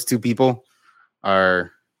believe those two people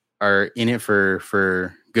are in it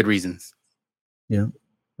for good reasons. Yeah,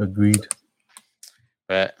 agreed.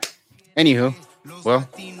 But anywho, well,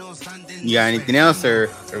 you got anything else, or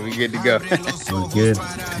are we good to go? We're good.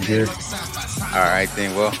 All right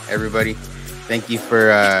then. Well, everybody, thank you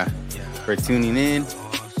for tuning in.